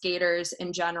skaters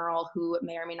in general who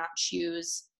may or may not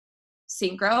choose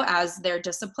synchro as their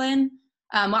discipline.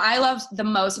 What I love the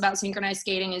most about synchronized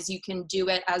skating is you can do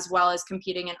it as well as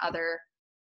competing in other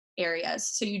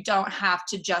areas. So you don't have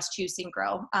to just choose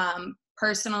synchro.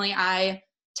 Personally, I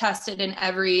tested in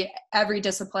every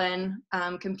discipline,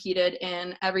 competed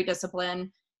in every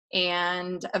discipline,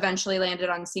 and eventually landed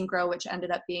on synchro, which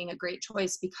ended up being a great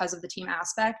choice because of the team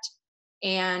aspect.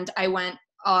 And I went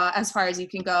as far as you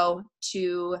can go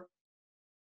to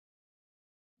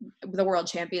the World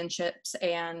Championships,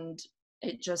 and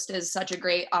it just is such a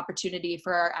great opportunity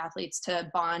for our athletes to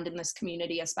bond in this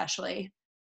community, especially.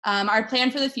 Our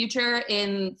plan for the future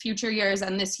in future years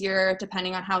and this year,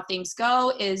 depending on how things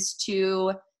go, is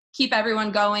to keep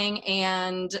everyone going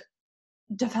and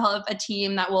develop a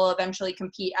team that will eventually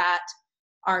compete at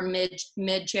our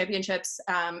mid championships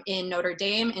in Notre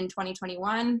Dame in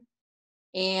 2021,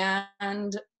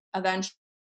 and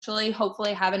eventually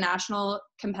hopefully have a national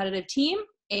competitive team.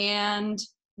 And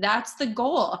that's the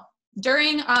goal.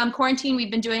 During quarantine, we've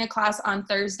been doing a class on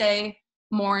Thursday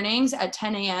mornings at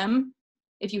 10 a.m.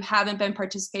 If you haven't been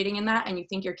participating in that and you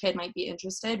think your kid might be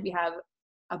interested, we have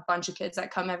a bunch of kids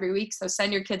that come every week, so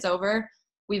send your kids over.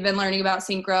 We've been learning about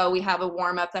synchro. We have a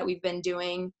warm-up that we've been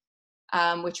doing,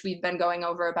 which we've been going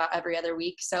over about every other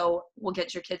week. So we'll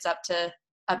get your kids up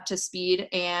to speed,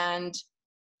 and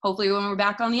hopefully when we're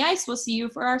back on the ice, we'll see you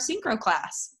for our synchro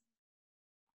class.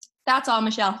 That's all,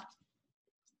 Michelle.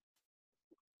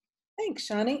 Thanks,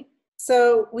 Shawnee.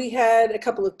 So we had a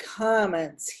couple of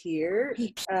comments here.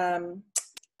 Let's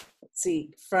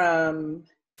see, from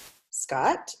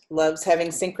Scott, loves having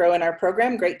synchro in our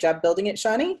program. Great job building it,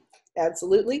 Shawnee.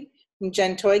 Absolutely. From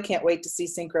Jen Toy, can't wait to see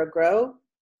synchro grow.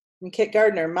 From Kit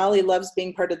Gardner, Molly loves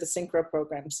being part of the synchro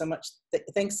program so much.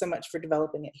 Thanks so much for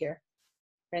developing it here.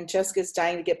 Francesca's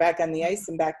dying to get back on the ice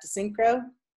and back to synchro.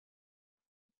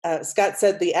 Scott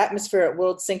said the atmosphere at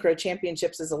World Synchro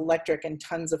Championships is electric and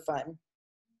tons of fun.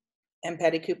 And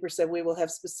Patty Cooper said we will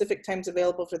have specific times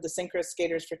available for the synchro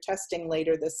skaters for testing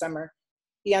later this summer.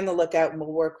 Be on the lookout and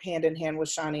we'll work hand in hand with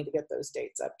Shawnee to get those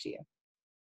dates up to you.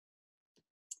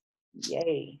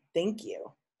 Yay, thank you.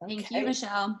 Okay. Thank you,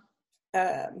 Michelle.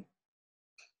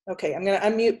 Okay, I'm gonna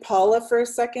unmute Paula for a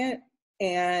second,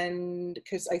 and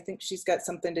because I think she's got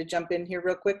something to jump in here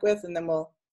real quick with, and then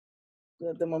we'll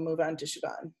move on to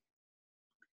Siobhan.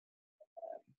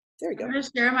 There we go. I'm going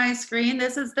to share my screen.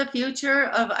 This is the future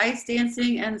of ice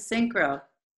dancing and synchro.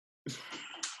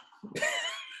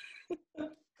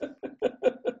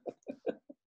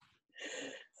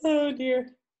 Oh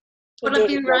dear. Put a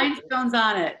few rhinestones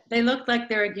on it. They look like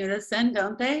they're in unison,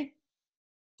 don't they?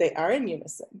 They are in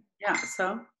unison. Yeah,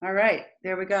 so, all right,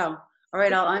 there we go. All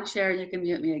right, I'll unshare. You can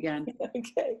mute me again.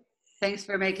 Okay. Thanks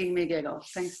for making me giggle.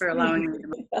 Thanks for allowing me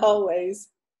to. Always.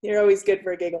 You're always good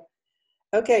for a giggle.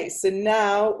 Okay, so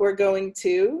now we're going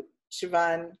to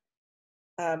Siobhan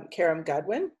Karam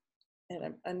Godwin, and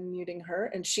I'm unmuting her,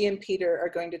 and she and Peter are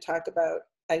going to talk about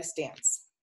ice dance.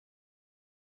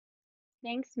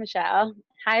 Thanks, Michelle.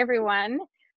 Hi, everyone.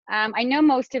 I know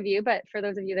most of you, but for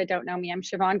those of you that don't know me, I'm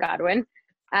Siobhan Godwin.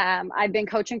 I've been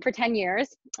coaching for 10 years.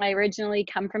 I originally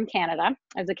come from Canada.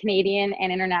 I was a Canadian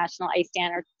and international ice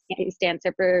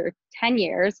dancer for 20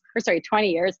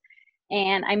 years.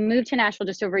 And I moved to Nashville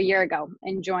just over a year ago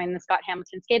and joined the Scott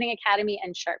Hamilton Skating Academy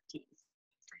and Sharp teams.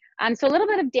 So a little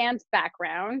bit of dance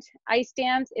background. Ice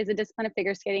dance is a discipline of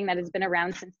figure skating that has been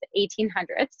around since the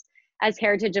 1800s as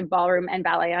heritage of ballroom and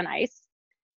ballet on ice.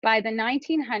 By the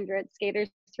 1900s, skaters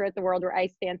throughout the world were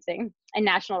ice dancing, and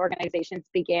national organizations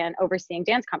began overseeing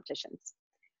dance competitions.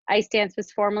 Ice dance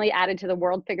was formally added to the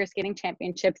World Figure Skating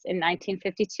Championships in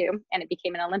 1952, and it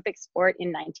became an Olympic sport in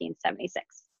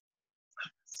 1976.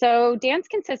 So dance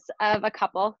consists of a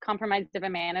couple comprised of a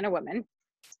man and a woman.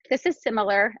 This is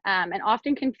similar and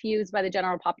often confused by the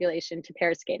general population to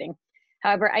pair skating.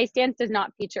 However, ice dance does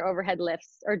not feature overhead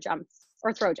lifts or jumps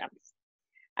or throw jumps.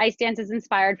 Ice dance is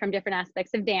inspired from different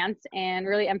aspects of dance and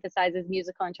really emphasizes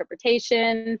musical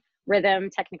interpretation, rhythm,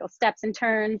 technical steps and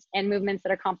turns, and movements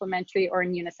that are complementary or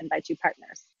in unison by two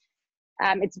partners.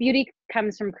 Its beauty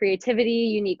comes from creativity,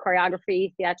 unique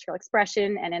choreography, theatrical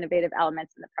expression, and innovative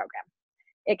elements in the program.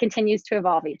 It continues to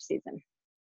evolve each season.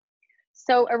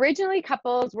 So originally,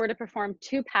 couples were to perform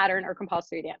two pattern or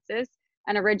compulsory dances,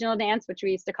 an original dance, which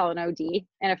we used to call an OD,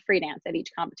 and a free dance at each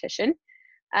competition.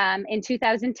 In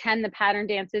 2010, the pattern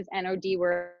dances and OD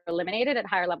were eliminated at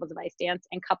higher levels of ice dance,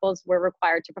 and couples were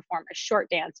required to perform a short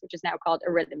dance, which is now called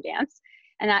a rhythm dance,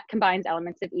 and that combines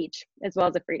elements of each, as well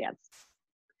as a free dance.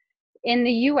 In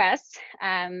the US,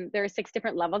 there are 6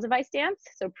 different levels of ice dance.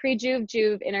 So pre-juve,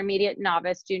 juve, intermediate,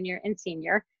 novice, junior, and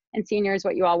senior. And senior is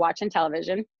what you all watch on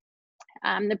television.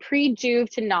 The pre-juve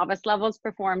to novice levels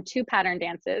perform 2 pattern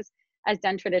dances as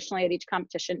done traditionally at each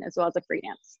competition, as well as a free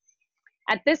dance.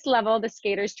 At this level, the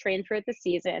skaters train throughout the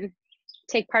season,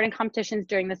 take part in competitions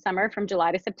during the summer from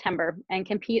July to September, and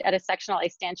compete at a sectional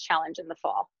ice dance challenge in the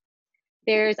fall.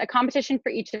 There's a competition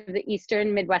for each of the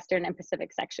Eastern, Midwestern, and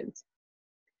Pacific sections.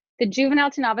 The juvenile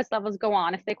to novice levels go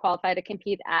on if they qualify to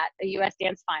compete at a US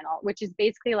dance final, which is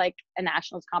basically like a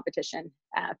nationals competition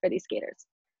for these skaters.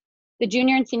 The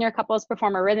junior and senior couples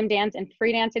perform a rhythm dance and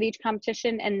free dance at each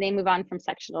competition, and they move on from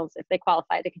sectionals if they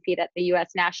qualify to compete at the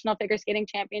US National Figure Skating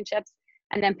Championships,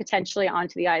 and then potentially on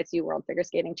to the ISU World Figure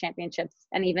Skating Championships,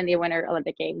 and even the Winter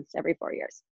Olympic Games every 4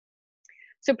 years.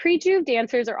 So pre-juve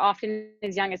dancers are often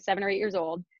as young as 7 or 8 years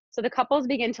old. So the couples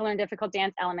begin to learn difficult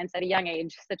dance elements at a young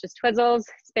age, such as twizzles,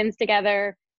 spins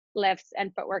together, lifts,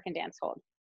 and footwork and dance hold.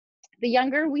 The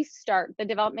younger we start the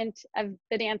development of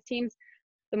the dance teams,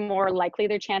 the more likely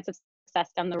their chance of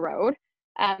success down the road.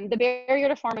 The barrier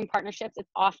to forming partnerships is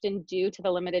often due to the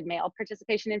limited male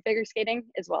participation in figure skating,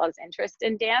 as well as interest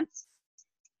in dance.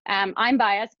 I'm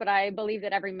biased, but I believe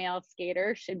that every male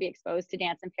skater should be exposed to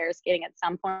dance and pair skating at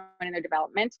some point in their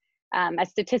development, as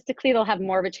statistically they'll have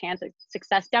more of a chance of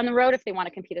success down the road if they want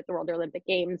to compete at the World or Olympic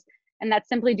Games, and that's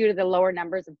simply due to the lower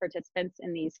numbers of participants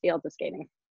in these fields of skating.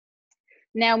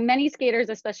 Now, many skaters,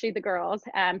 especially the girls,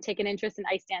 take an interest in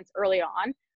ice dance early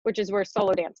on, which is where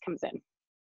solo dance comes in.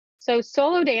 So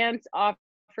solo dance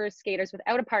offers skaters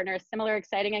without a partner a similar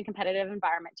exciting and competitive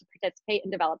environment to participate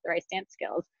and develop their ice dance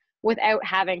skills without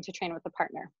having to train with a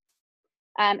partner.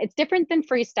 It's different than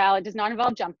freestyle. It does not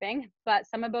involve jumping, but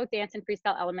some of both dance and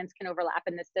freestyle elements can overlap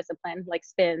in this discipline, like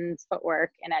spins,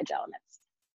 footwork, and edge elements.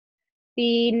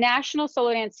 The National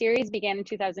Solo Dance Series began in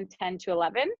 2010 to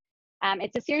 11.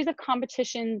 It's a series of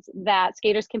competitions that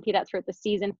skaters compete at throughout the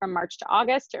season from March to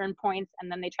August to earn points,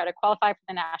 and then they try to qualify for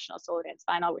the National Solo Dance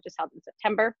Final, which is held in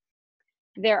September.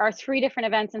 There are 3 different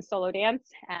events in solo dance.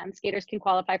 Skaters can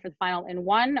qualify for the final in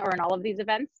one or in all of these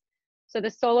events. So the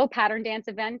solo pattern dance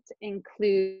event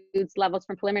includes levels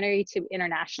from preliminary to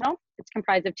international. It's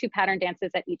comprised of 2 pattern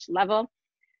dances at each level.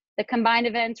 The combined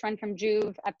events run from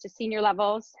juve up to senior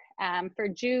levels. For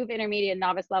juve, intermediate, and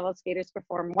novice levels, skaters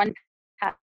perform 1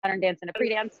 pattern dance and a free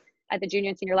dance. At the junior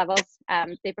and senior levels,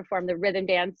 they perform the rhythm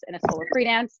dance and a solo free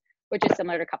dance, which is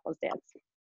similar to couples dance.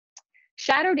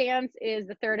 Shadow dance is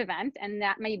the 3rd event, and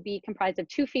that may be comprised of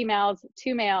 2 females,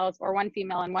 2 males, or 1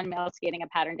 female and 1 male skating a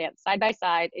pattern dance side by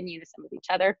side in unison with each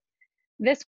other.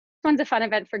 This one's a fun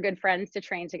event for good friends to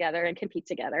train together and compete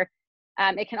together.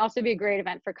 It can also be a great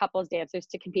event for couples dancers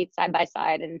to compete side by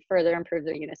side and further improve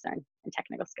their unison and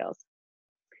technical skills.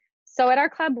 So at our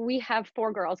club, we have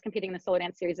 4 girls competing in the solo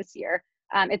dance series this year.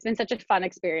 It's been such a fun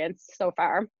experience so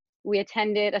far. We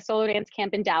attended a solo dance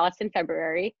camp in Dallas in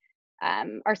February.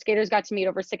 Our skaters got to meet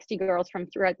over 60 girls from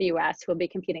throughout the US who will be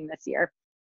competing this year.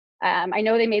 I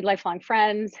know they made lifelong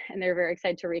friends, and they're very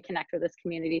excited to reconnect with this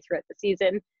community throughout the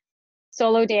season.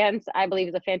 Solo dance, I believe,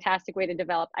 is a fantastic way to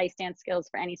develop ice dance skills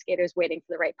for any skaters waiting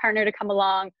for the right partner to come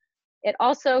along. It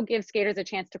also gives skaters a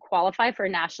chance to qualify for a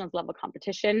nationals level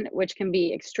competition, which can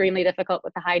be extremely difficult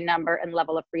with the high number and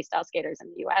level of freestyle skaters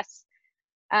in the US.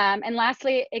 And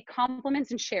lastly, it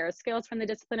complements and shares skills from the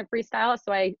discipline of freestyle.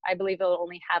 So I believe it'll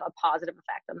only have a positive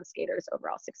effect on the skaters'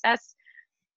 overall success.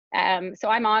 So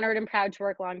I'm honored and proud to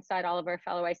work alongside all of our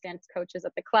fellow ice dance coaches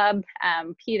at the club.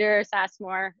 Peter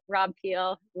Sassmore, Rob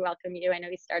Peel, we welcome you. I know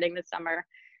he's starting this summer.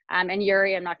 And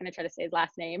Yuri, I'm not going to try to say his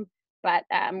last name, but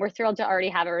we're thrilled to already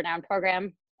have a renowned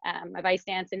program of ice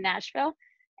dance in Nashville.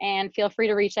 And feel free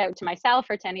to reach out to myself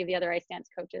or to any of the other ice dance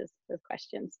coaches with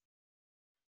questions.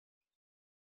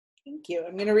 Thank you.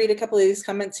 I'm going to read a couple of these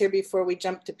comments here before we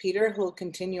jump to Peter, who will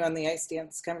continue on the ice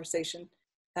dance conversation.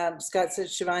 Scott says,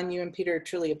 Siobhan, you and Peter are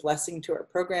truly a blessing to our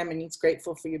program, and he's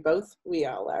grateful for you both. We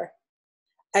all are.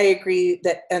 I agree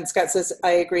that, and Scott says,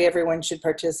 I agree everyone should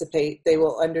participate. They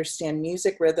will understand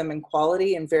music, rhythm, and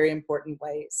quality in very important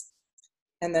ways.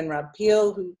 And then Rob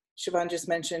Peel, who Siobhan just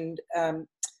mentioned,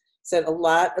 said a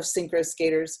lot of synchro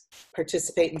skaters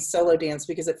participate in solo dance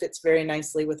because it fits very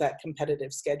nicely with that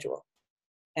competitive schedule.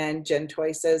 And Jen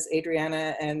Toy says,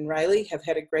 Adriana and Riley have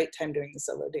had a great time doing the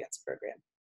solo dance program.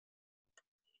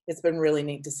 It's been really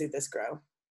neat to see this grow.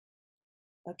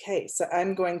 Okay, so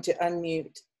I'm going to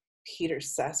unmute Peter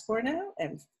Sassmore now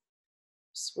and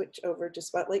switch over to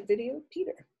Spotlight Video.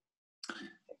 Peter.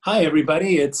 Hi,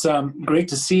 everybody. It's great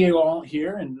to see you all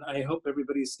here, and I hope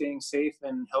everybody's staying safe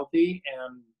and healthy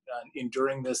and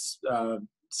enduring this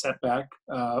setback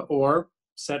or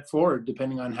set forward,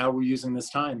 depending on how we're using this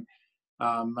time.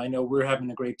 I know we're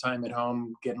having a great time at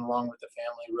home, getting along with the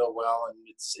family real well, and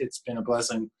it's been a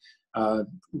blessing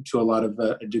to a lot of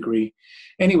a degree.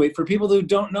 Anyway, for people who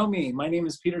don't know me, my name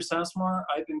is Peter Sassmore.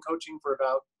 I've been coaching for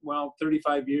about,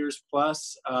 35 years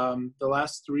plus. The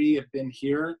last 3 have been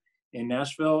here in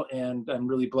Nashville, and I'm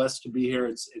really blessed to be here.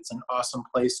 It's an awesome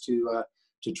place to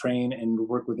train and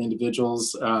work with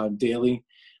individuals daily.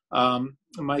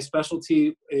 My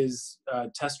specialty is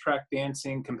test track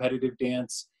dancing, competitive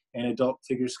dance, and adult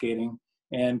figure skating.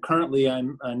 And currently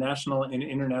I'm a national and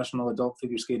international adult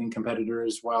figure skating competitor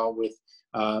as well with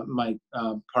my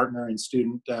partner and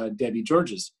student, Debbie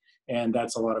Georges. And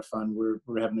that's a lot of fun.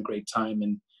 We're having a great time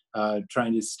and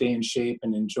trying to stay in shape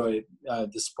and enjoy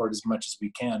the sport as much as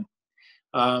we can.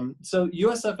 So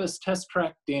USFS Test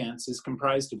Track Dance is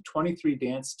comprised of 23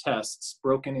 dance tests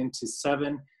broken into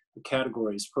 7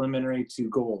 categories, preliminary to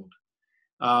gold.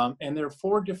 And there are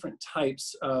 4 different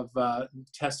types of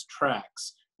test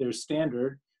tracks. There's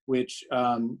standard, which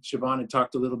Siobhan had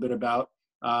talked a little bit about.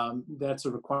 That's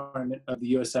a requirement of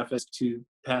the USFS to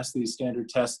pass these standard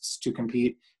tests to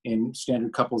compete in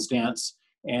standard couples dance.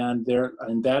 And there,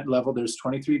 in that level, there's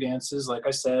 23 dances. Like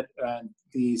I said,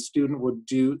 the student would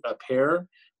do a pair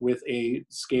with a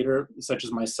skater such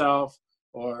as myself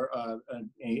or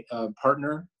a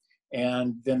partner.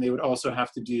 And then they would also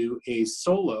have to do a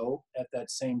solo at that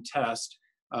same test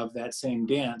of that same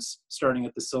dance, starting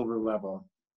at the silver level.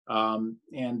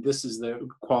 And this is the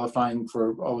qualifying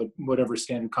for whatever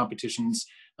standard competitions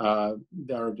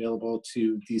that are available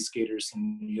to these skaters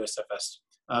in the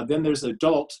USFS. Then there's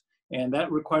adult, and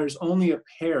that requires only a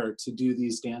pair to do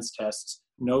these dance tests,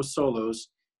 no solos.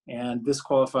 And this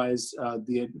qualifies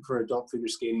for adult figure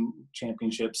skating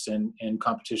championships and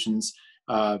competitions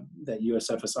that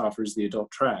USFS offers the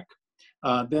adult track.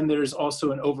 Then there's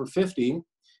also an over 50,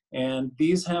 and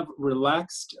these have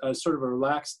relaxed, sort of a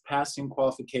relaxed passing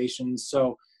qualifications.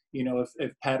 So, you know,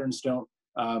 if patterns don't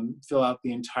fill out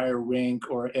the entire rink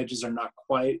or edges are not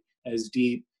quite as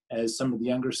deep as some of the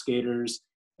younger skaters,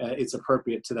 it's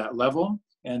appropriate to that level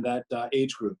and that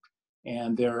age group.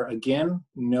 And there are, again,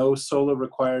 no solo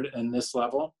required in this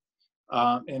level.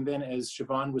 And then as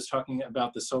Siobhan was talking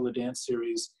about the solo dance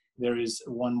series, there is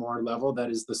one more level,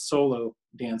 that is the solo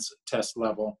dance test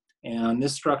level. And on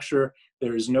this structure,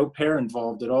 there is no pair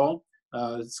involved at all.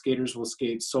 Skaters will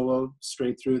skate solo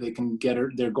straight through. They can get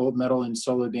their gold medal in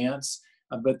solo dance,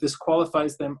 but this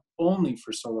qualifies them only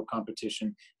for solo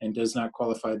competition and does not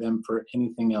qualify them for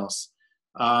anything else.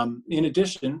 In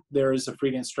addition, there is a free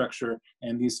dance structure,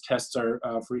 and these tests are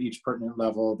for each pertinent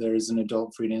level. There is an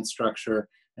adult free dance structure,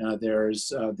 there's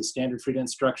the standard free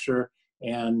dance structure,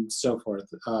 and so forth.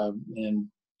 And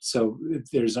so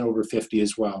there's an over 50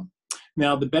 as well.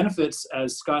 Now, the benefits,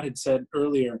 as Scott had said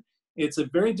earlier, it's a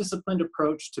very disciplined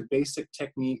approach to basic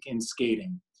technique in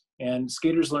skating. And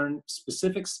skaters learn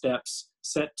specific steps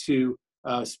set to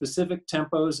specific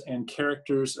tempos and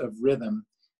characters of rhythm.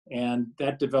 And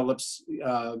that develops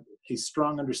a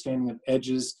strong understanding of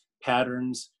edges,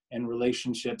 patterns, and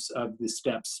relationships of the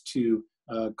steps to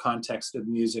context of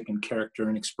music and character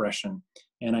and expression.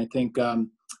 And I think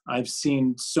I've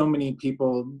seen so many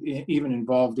people even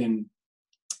involved in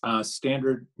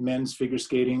standard men's figure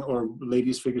skating or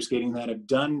ladies figure skating that have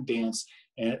done dance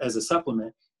as a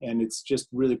supplement, and it's just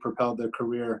really propelled their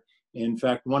career. In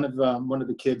fact, one of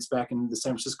the kids back in the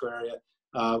San Francisco area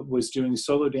was doing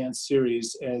solo dance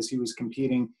series as he was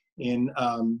competing in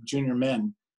junior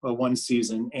men one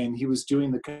season, and he was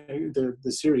doing the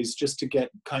series just to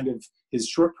get kind of his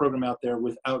short program out there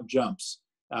without jumps,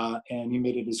 and he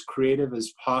made it as creative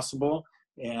as possible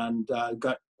and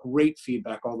got great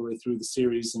feedback all the way through the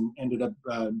series and ended up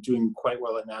doing quite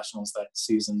well at nationals that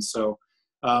season. So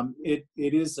it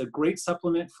is a great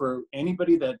supplement for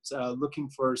anybody that's looking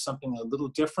for something a little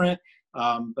different,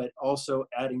 but also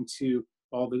adding to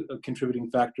all the contributing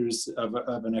factors of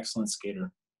an excellent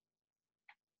skater.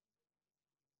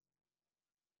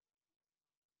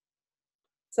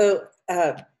 So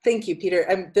thank you, Peter.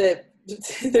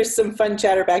 There's some fun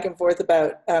chatter back and forth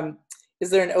about is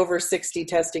there an over 60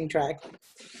 testing track?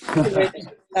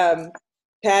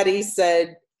 Patty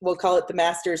said, we'll call it the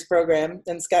master's program,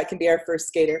 and Scott can be our first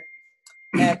skater.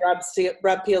 And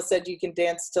Rob Peel said you can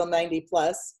dance till 90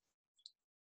 plus.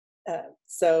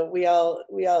 So we all,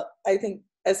 I think,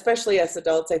 especially as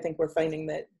adults, I think we're finding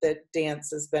that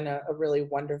dance has been a really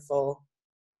wonderful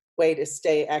way to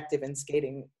stay active in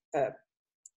skating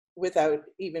without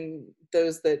even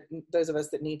those of us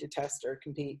that need to test or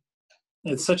compete.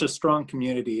 It's such a strong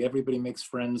community. Everybody makes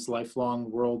friends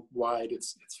lifelong, worldwide.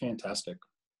 It's fantastic.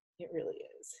 It really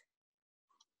is.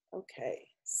 Okay,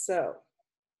 so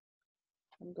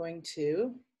I'm going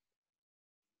to,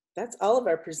 that's all of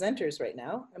our presenters right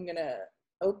now. I'm going to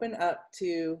open up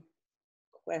to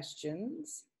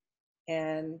questions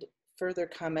and further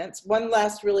comments. One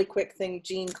last really quick thing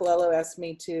Jean Colello asked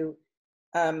me to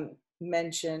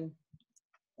mention,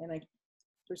 and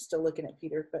we're still looking at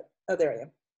Peter, but, oh, there I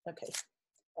am. Okay.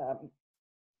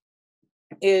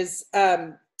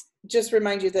 Just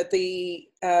remind you that the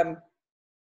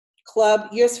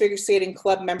US Figure Skating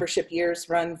Club membership years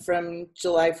run from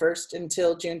July 1st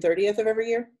until June 30th of every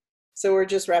year. So we're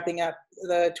just wrapping up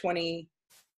the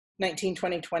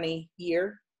 2019-2020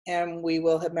 year, and we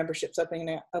will have memberships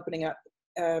opening up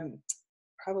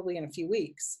probably in a few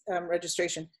weeks.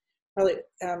 Registration, probably,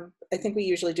 I think we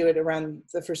usually do it around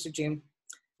the 1st of June.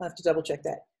 I'll have to double check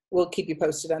that. We'll keep you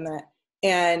posted on that.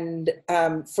 And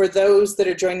for those that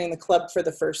are joining the club for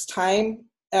the first time,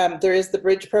 there is the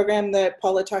bridge program that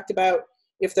Paula talked about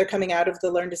if they're coming out of the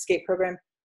Learn to Skate program,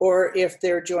 or if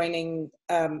they're joining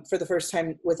for the first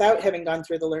time without having gone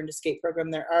through the Learn to Skate program.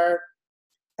 There are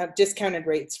discounted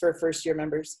rates for first-year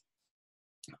members.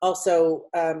 Also,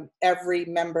 every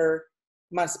member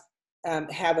must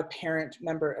have a parent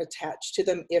member attached to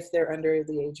them if they're under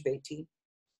the age of 18.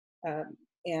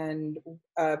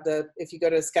 If you go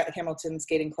to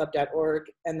scotthamiltonskatingclub.org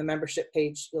and the membership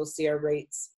page, you'll see our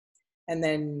rates. And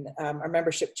then our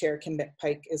membership chair, Kim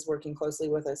Pike, is working closely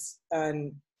with us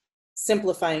on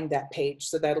simplifying that page.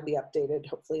 So that'll be updated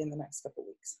hopefully in the next couple of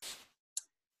weeks.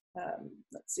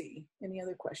 Let's see, any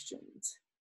other questions?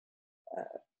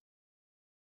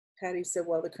 Patty said,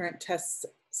 well, the current test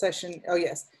session, oh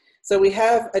yes. So we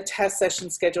have a test session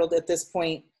scheduled at this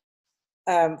point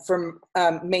from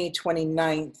May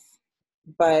 29th,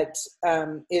 but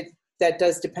that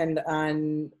does depend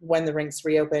on when the rinks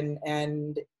reopen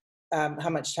and how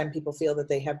much time people feel that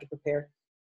they have to prepare.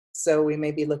 So we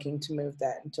may be looking to move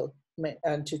that until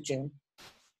June.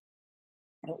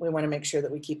 We want to make sure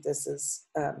that we keep this as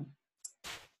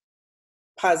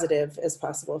positive as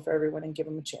possible for everyone and give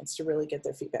them a chance to really get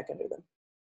their feedback under them.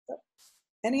 So,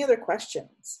 any other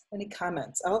questions? Any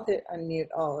comments? I'll hit unmute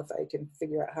all if I can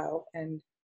figure out how. And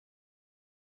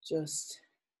just,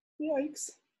 yikes.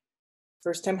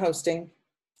 First time hosting,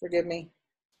 forgive me.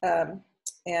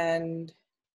 And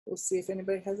we'll see if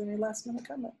anybody has any last minute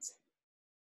comments.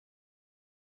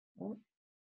 Oh,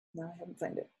 no, I haven't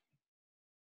found it.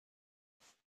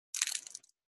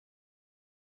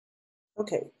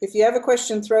 Okay, if you have a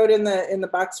question, throw it in the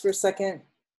box for a second,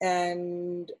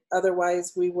 and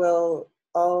otherwise we will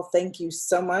all thank you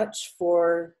so much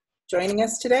for joining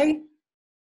us today.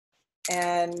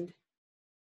 And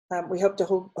we hope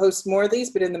to host more of these,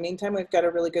 but in the meantime, we've got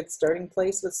a really good starting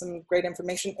place with some great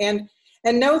information. And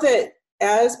know that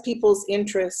as people's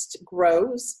interest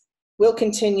grows, we'll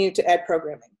continue to add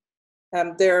programming.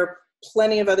 There are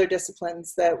plenty of other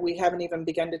disciplines that we haven't even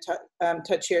begun to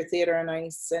touch here, theater on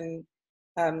ice and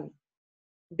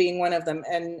being one of them.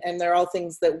 And they're all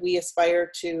things that we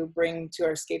aspire to bring to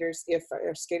our skaters if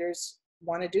our skaters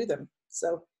want to do them.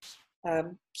 So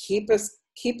keep us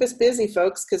busy,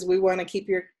 folks, because we want to keep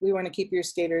your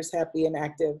skaters happy and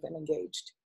active and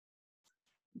engaged.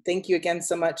 Thank you again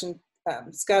so much. And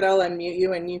Scott, I'll unmute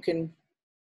you and you can,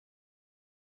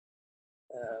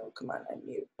 oh, come on,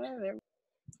 unmute. I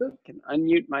can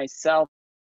unmute myself.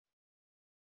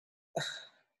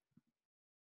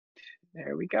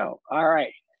 There we go. All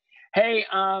right. Hey,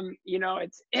 you know, I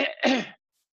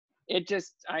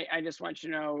just want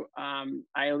you to know,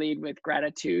 I lead with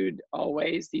gratitude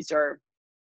always. These are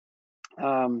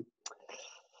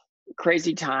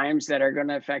crazy times that are going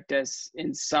to affect us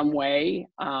in some way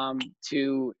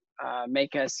to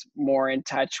make us more in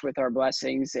touch with our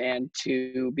blessings and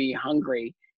to be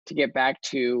hungry to get back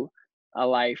to a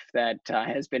life that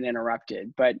has been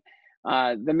interrupted. But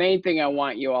the main thing I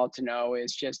want you all to know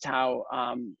is just how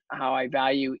I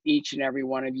value each and every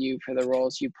one of you for the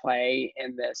roles you play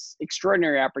in this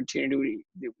extraordinary opportunity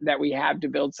that we have to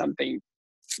build something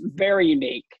very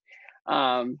unique.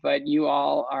 But you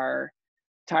all are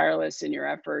tireless in your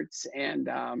efforts, and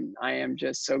I am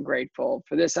just so grateful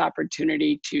for this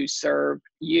opportunity to serve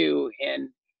you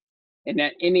in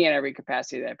any and every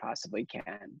capacity that I possibly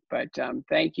can. But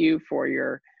thank you for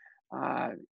your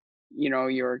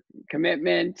your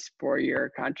commitment, for your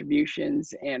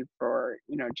contributions, and for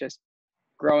just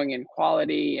growing in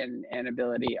quality and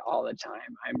ability all the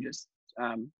time. I'm just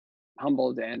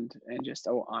humbled and just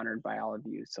so honored by all of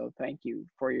you. So thank you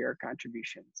for your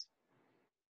contributions.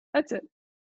 That's it.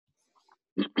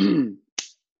 Thank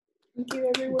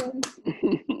you, everyone.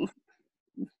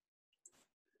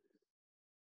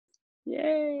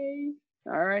 Yay.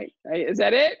 All right. Is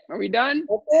that it? Are we done?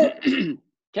 That's it.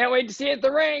 Can't wait to see you at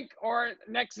the rink or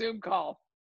next Zoom call.